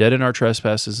we are dead in our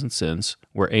trespasses and sins.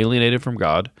 We're alienated from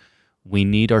God. We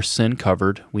need our sin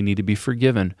covered. We need to be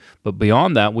forgiven. But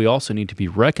beyond that, we also need to be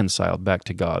reconciled back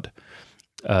to God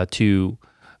to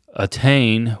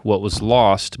attain what was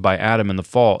lost by Adam in the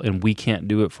fall. And we can't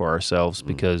do it for ourselves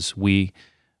because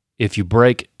if you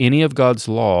break any of God's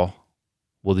law,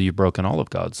 well, you've broken all of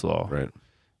God's law. Right.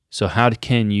 So how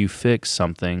can you fix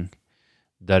something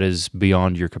that is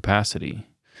beyond your capacity?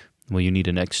 Well, you need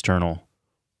an external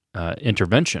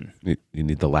intervention. You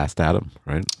need the last Adam,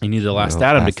 right? You need the last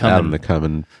Adam to come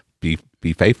and be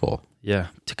faithful. Yeah,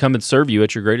 to come and serve you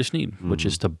at your greatest need, which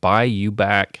is to buy you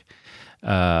back,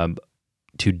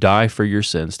 to die for your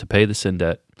sins, to pay the sin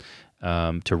debt,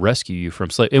 to rescue you from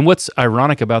slavery. And what's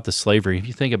ironic about the slavery, if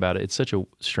you think about it, it's such a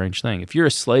strange thing. If you're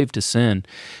a slave to sin,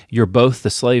 you're both the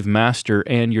slave master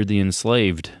and you're the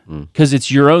enslaved, because it's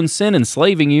your own sin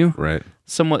enslaving you. Right.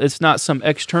 It's not some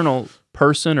external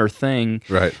person or thing.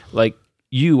 Right. Like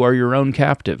you are your own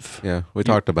captive. Yeah, we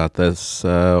talked about this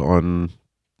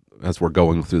as we're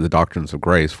going through the doctrines of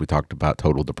grace. We talked about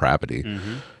total depravity.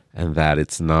 And that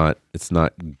it's not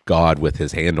God with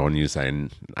his hand on you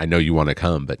saying, I know you want to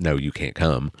come, but no, you can't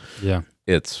come. Yeah.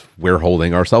 It's we're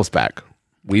holding ourselves back.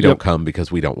 We don't come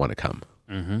because we don't want to come.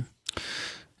 And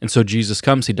so Jesus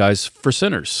comes, he dies for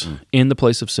sinners in the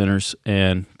place of sinners,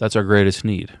 and that's our greatest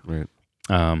need. Right.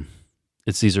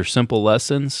 These are simple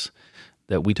lessons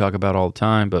that we talk about all the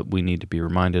time, but we need to be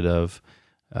reminded of.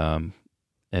 And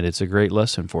it's a great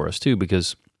lesson for us too,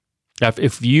 because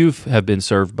if you have been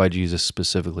served by Jesus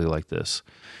specifically like this,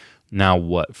 now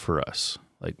what for us?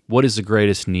 Like, what is the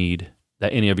greatest need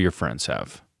that any of your friends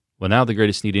have? Well, now the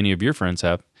greatest need any of your friends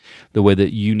have, the way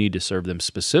that you need to serve them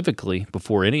specifically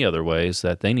before any other way, is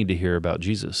that they need to hear about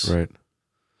Jesus. Right.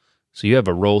 So you have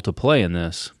a role to play in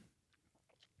this.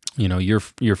 You know, your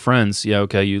friends,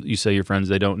 you say your friends,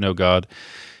 they don't know God.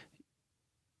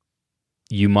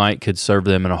 You could serve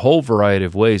them in a whole variety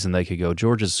of ways, and they could go,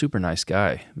 George is a super nice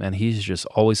guy. Man, he's just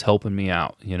always helping me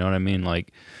out. You know what I mean?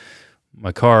 Like,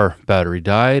 my car battery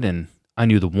died, and I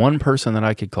knew the one person that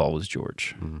I could call was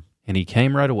George. And he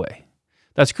came right away.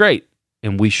 That's great,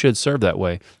 and we should serve that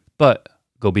way. But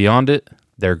go beyond it.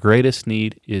 Their greatest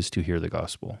need is to hear the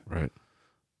gospel. Right.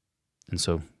 And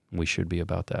so we should be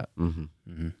about that.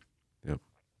 Yep.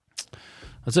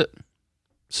 That's it.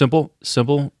 Simple,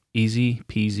 easy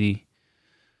peasy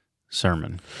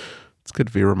sermon. It's good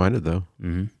to be reminded, though.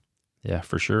 Yeah,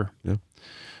 for sure. Yeah.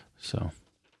 So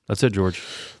that's it, George.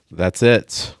 That's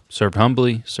it. Serve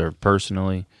humbly, serve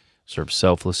personally, serve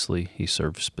selflessly. He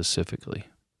served specifically.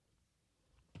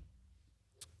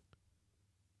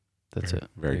 That's it.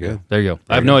 Very good. There you go.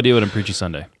 I have no idea what I'm preaching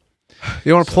Sunday.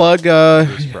 You want to plug?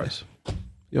 Surprise.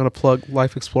 You want to plug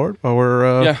Life Explored while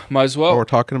we're might as well. While we're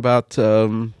talking about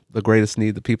the greatest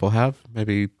need that people have.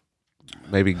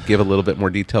 Maybe give a little bit more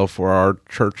detail for our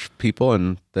church people,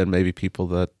 and then maybe people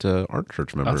that aren't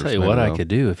church members. I'll tell you what I could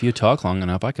do. If you talk long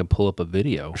enough, I could pull up a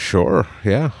video. Sure.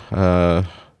 Yeah.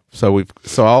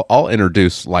 So I'll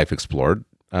introduce Life Explored.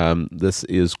 This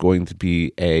is going to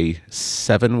be a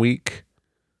 7-week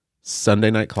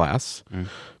Sunday night class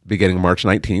beginning March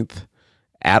 19th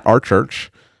at our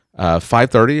church,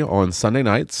 5:30 on Sunday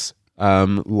nights.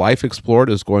 Life Explored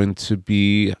is going to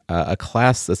be a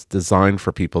class that's designed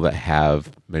for people that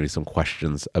have maybe some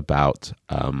questions about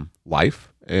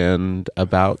life, and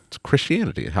about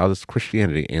Christianity. How does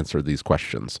Christianity answer these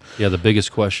questions? Yeah, the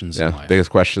biggest questions in life. Biggest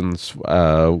questions.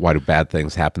 Why do bad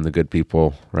things happen to good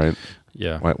people, right?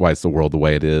 Yeah. Why is the world the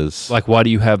way it is? Like, why do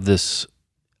you have this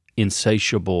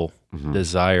insatiable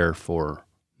desire for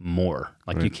more?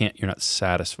 Like, you're not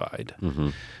satisfied.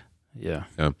 Yeah.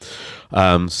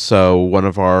 So one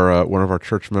of our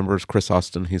church members, Chris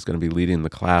Austin, he's going to be leading the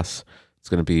class. It's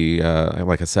going to be,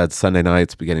 like I said, Sunday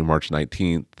nights beginning March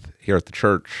 19th here at the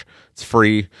church. It's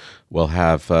free. We'll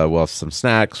have some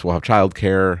snacks. We'll have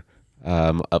childcare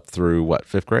up through what,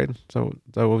 5th grade? So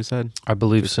is that what we said? I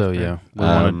believe so. Yeah.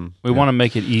 We want to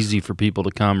make it easy for people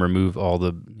to come. Remove all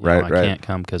the I can't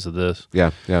come because of this. Yeah.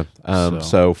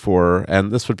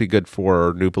 And this would be good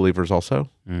for new believers also.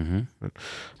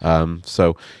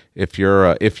 So if you're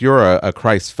a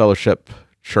Christ Fellowship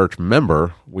Church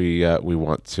member, we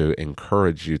want to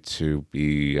encourage you to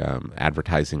be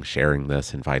advertising, sharing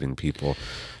this, inviting people,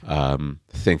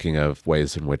 thinking of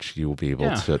ways in which you will be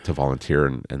able to volunteer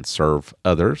and serve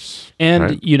others.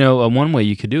 And one way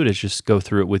you could do it is just go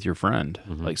through it with your friend.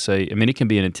 Like, say, it can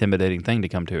be an intimidating thing to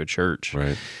come to a church,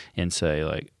 and say,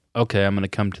 like, okay, I'm going to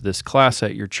come to this class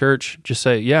at your church. Just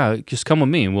say, yeah, just come with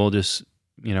me, and we'll just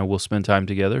we'll spend time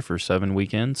together for 7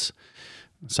 weekends.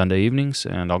 Sunday evenings,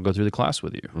 and I'll go through the class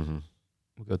with you.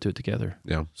 We'll go through it together.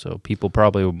 Yeah. So people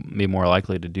probably will be more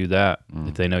likely to do that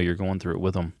if they know you're going through it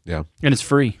with them. Yeah. And it's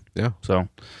free. Yeah. So,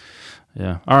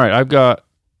 yeah. All right.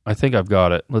 I think I've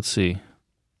got it. Let's see.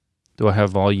 Do I have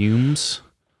volumes?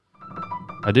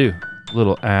 I do. A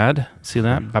little ad. See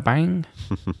that? Ba-bang.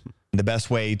 The best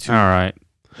way to... All right.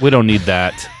 We don't need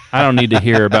that. I don't need to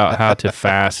hear about how to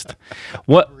fast.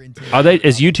 What are they?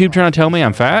 Is YouTube trying to tell me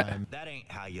I'm fat? That ain't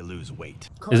how you lose weight.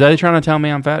 Is that trying to tell me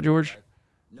I'm fat, George?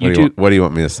 What do you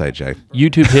want me to say, Jay?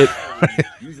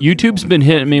 YouTube's been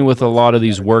hitting me with a lot of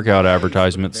these workout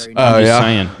advertisements. I'm just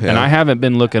saying. Yeah. And I haven't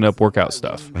been looking up workout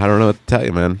stuff. I don't know what to tell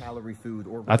you, man.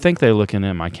 I think they're looking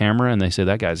at my camera and they say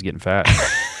that guy's getting fat.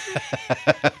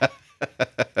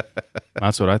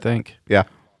 That's what I think. Yeah.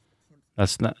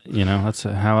 That's not, that's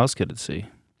how else could it see?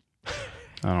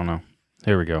 I don't know.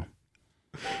 Here we go.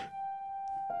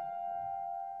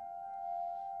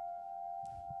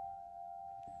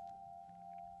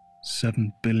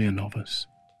 $7 billion of us.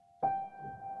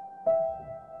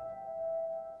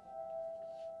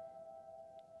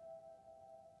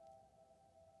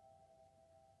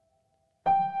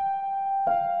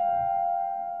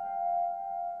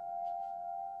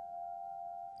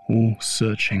 All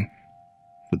searching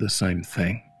for the same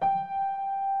thing.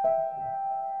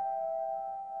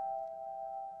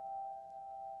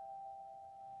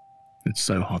 It's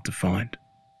so hard to find.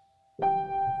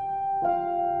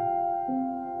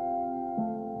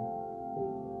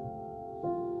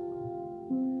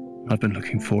 I've been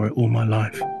looking for it all my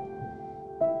life.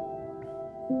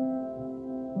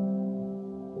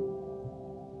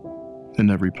 In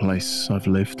every place I've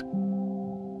lived.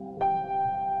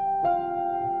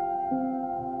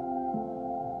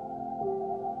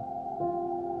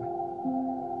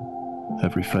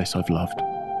 Every face I've loved.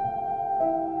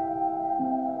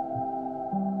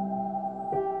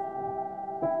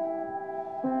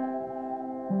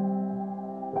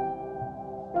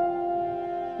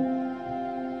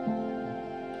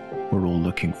 We're all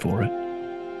looking for it.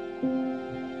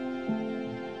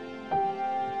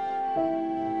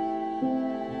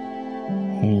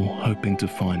 All hoping to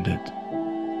find it.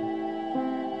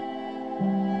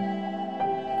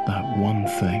 That one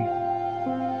thing.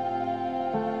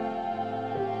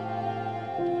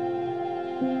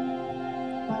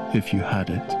 If you had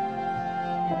it,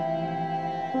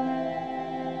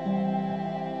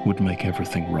 would make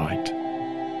everything right.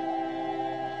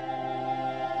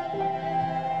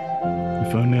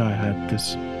 If only I had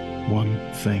this one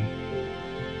thing.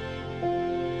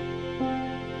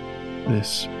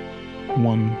 This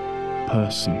one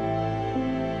person.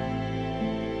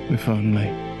 If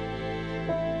only.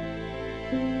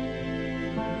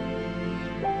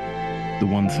 The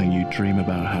one thing you dream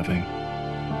about having.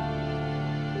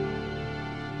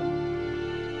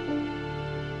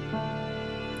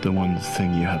 The one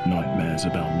thing you have nightmares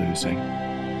about losing.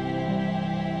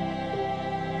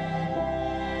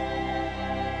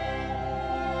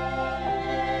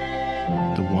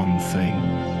 The one thing,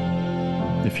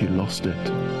 if you lost it,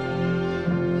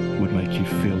 would make you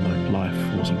feel like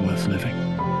life wasn't worth living.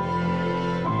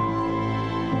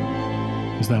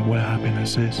 Is that where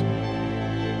happiness is?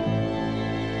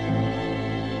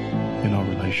 In our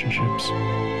relationships?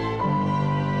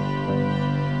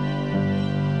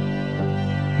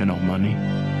 In our money?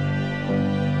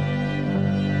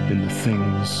 In the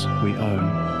things we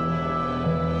own?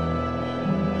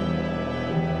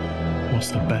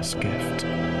 was the best gift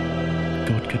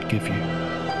God could give you.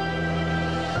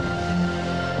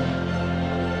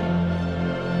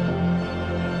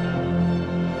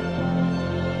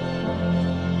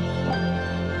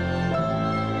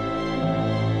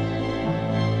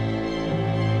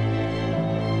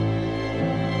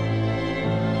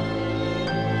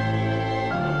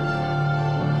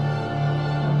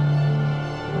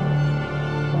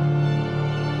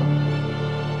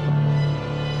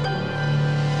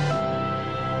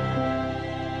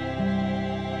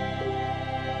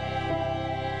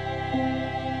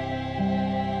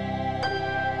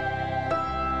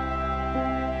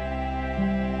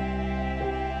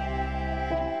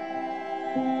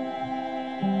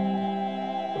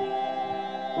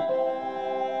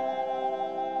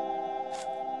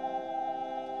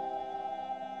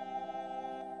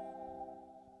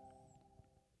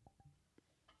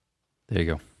 There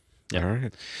you go. Yeah. All right. You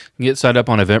can get signed up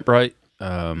on Eventbrite.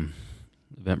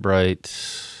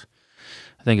 Eventbrite,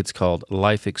 I think it's called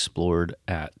Life Explored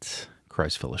at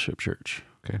Christ Fellowship Church.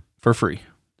 Okay. For free.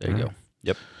 There you All go. right.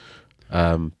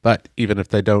 Yep. But even if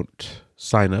they don't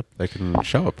sign up, they can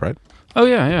show up, right? Oh,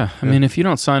 yeah. I mean, if you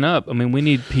don't sign up, we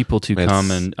need people to come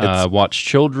and watch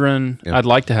children. Yeah. I'd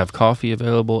like to have coffee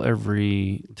available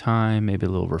every time, maybe a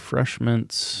little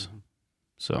refreshments.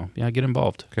 So, yeah, get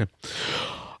involved. Okay.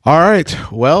 All right.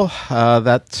 Well,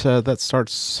 that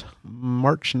starts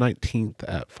March 19th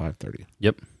at 5:30.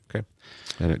 Yep. Okay.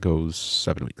 And it goes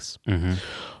 7 weeks. Mm-hmm.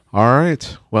 All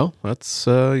right. Well, that's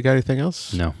you got anything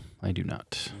else? No, I do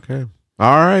not. Okay.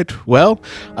 All right. Well,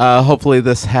 hopefully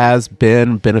this has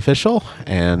been beneficial.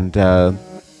 And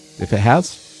if it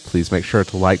has, please make sure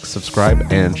to like,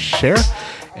 subscribe, and share.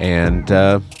 And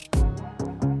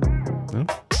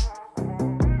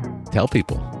tell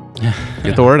people.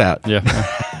 Get the word out. Yeah.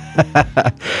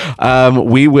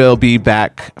 We will be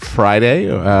back Friday.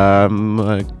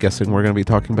 Guessing we're going to be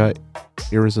talking about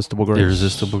Irresistible Grace.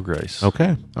 Irresistible Grace.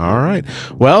 Okay. All right.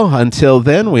 Well, until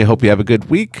then, we hope you have a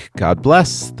good week. God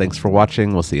bless. Thanks for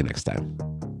watching. We'll see you next time.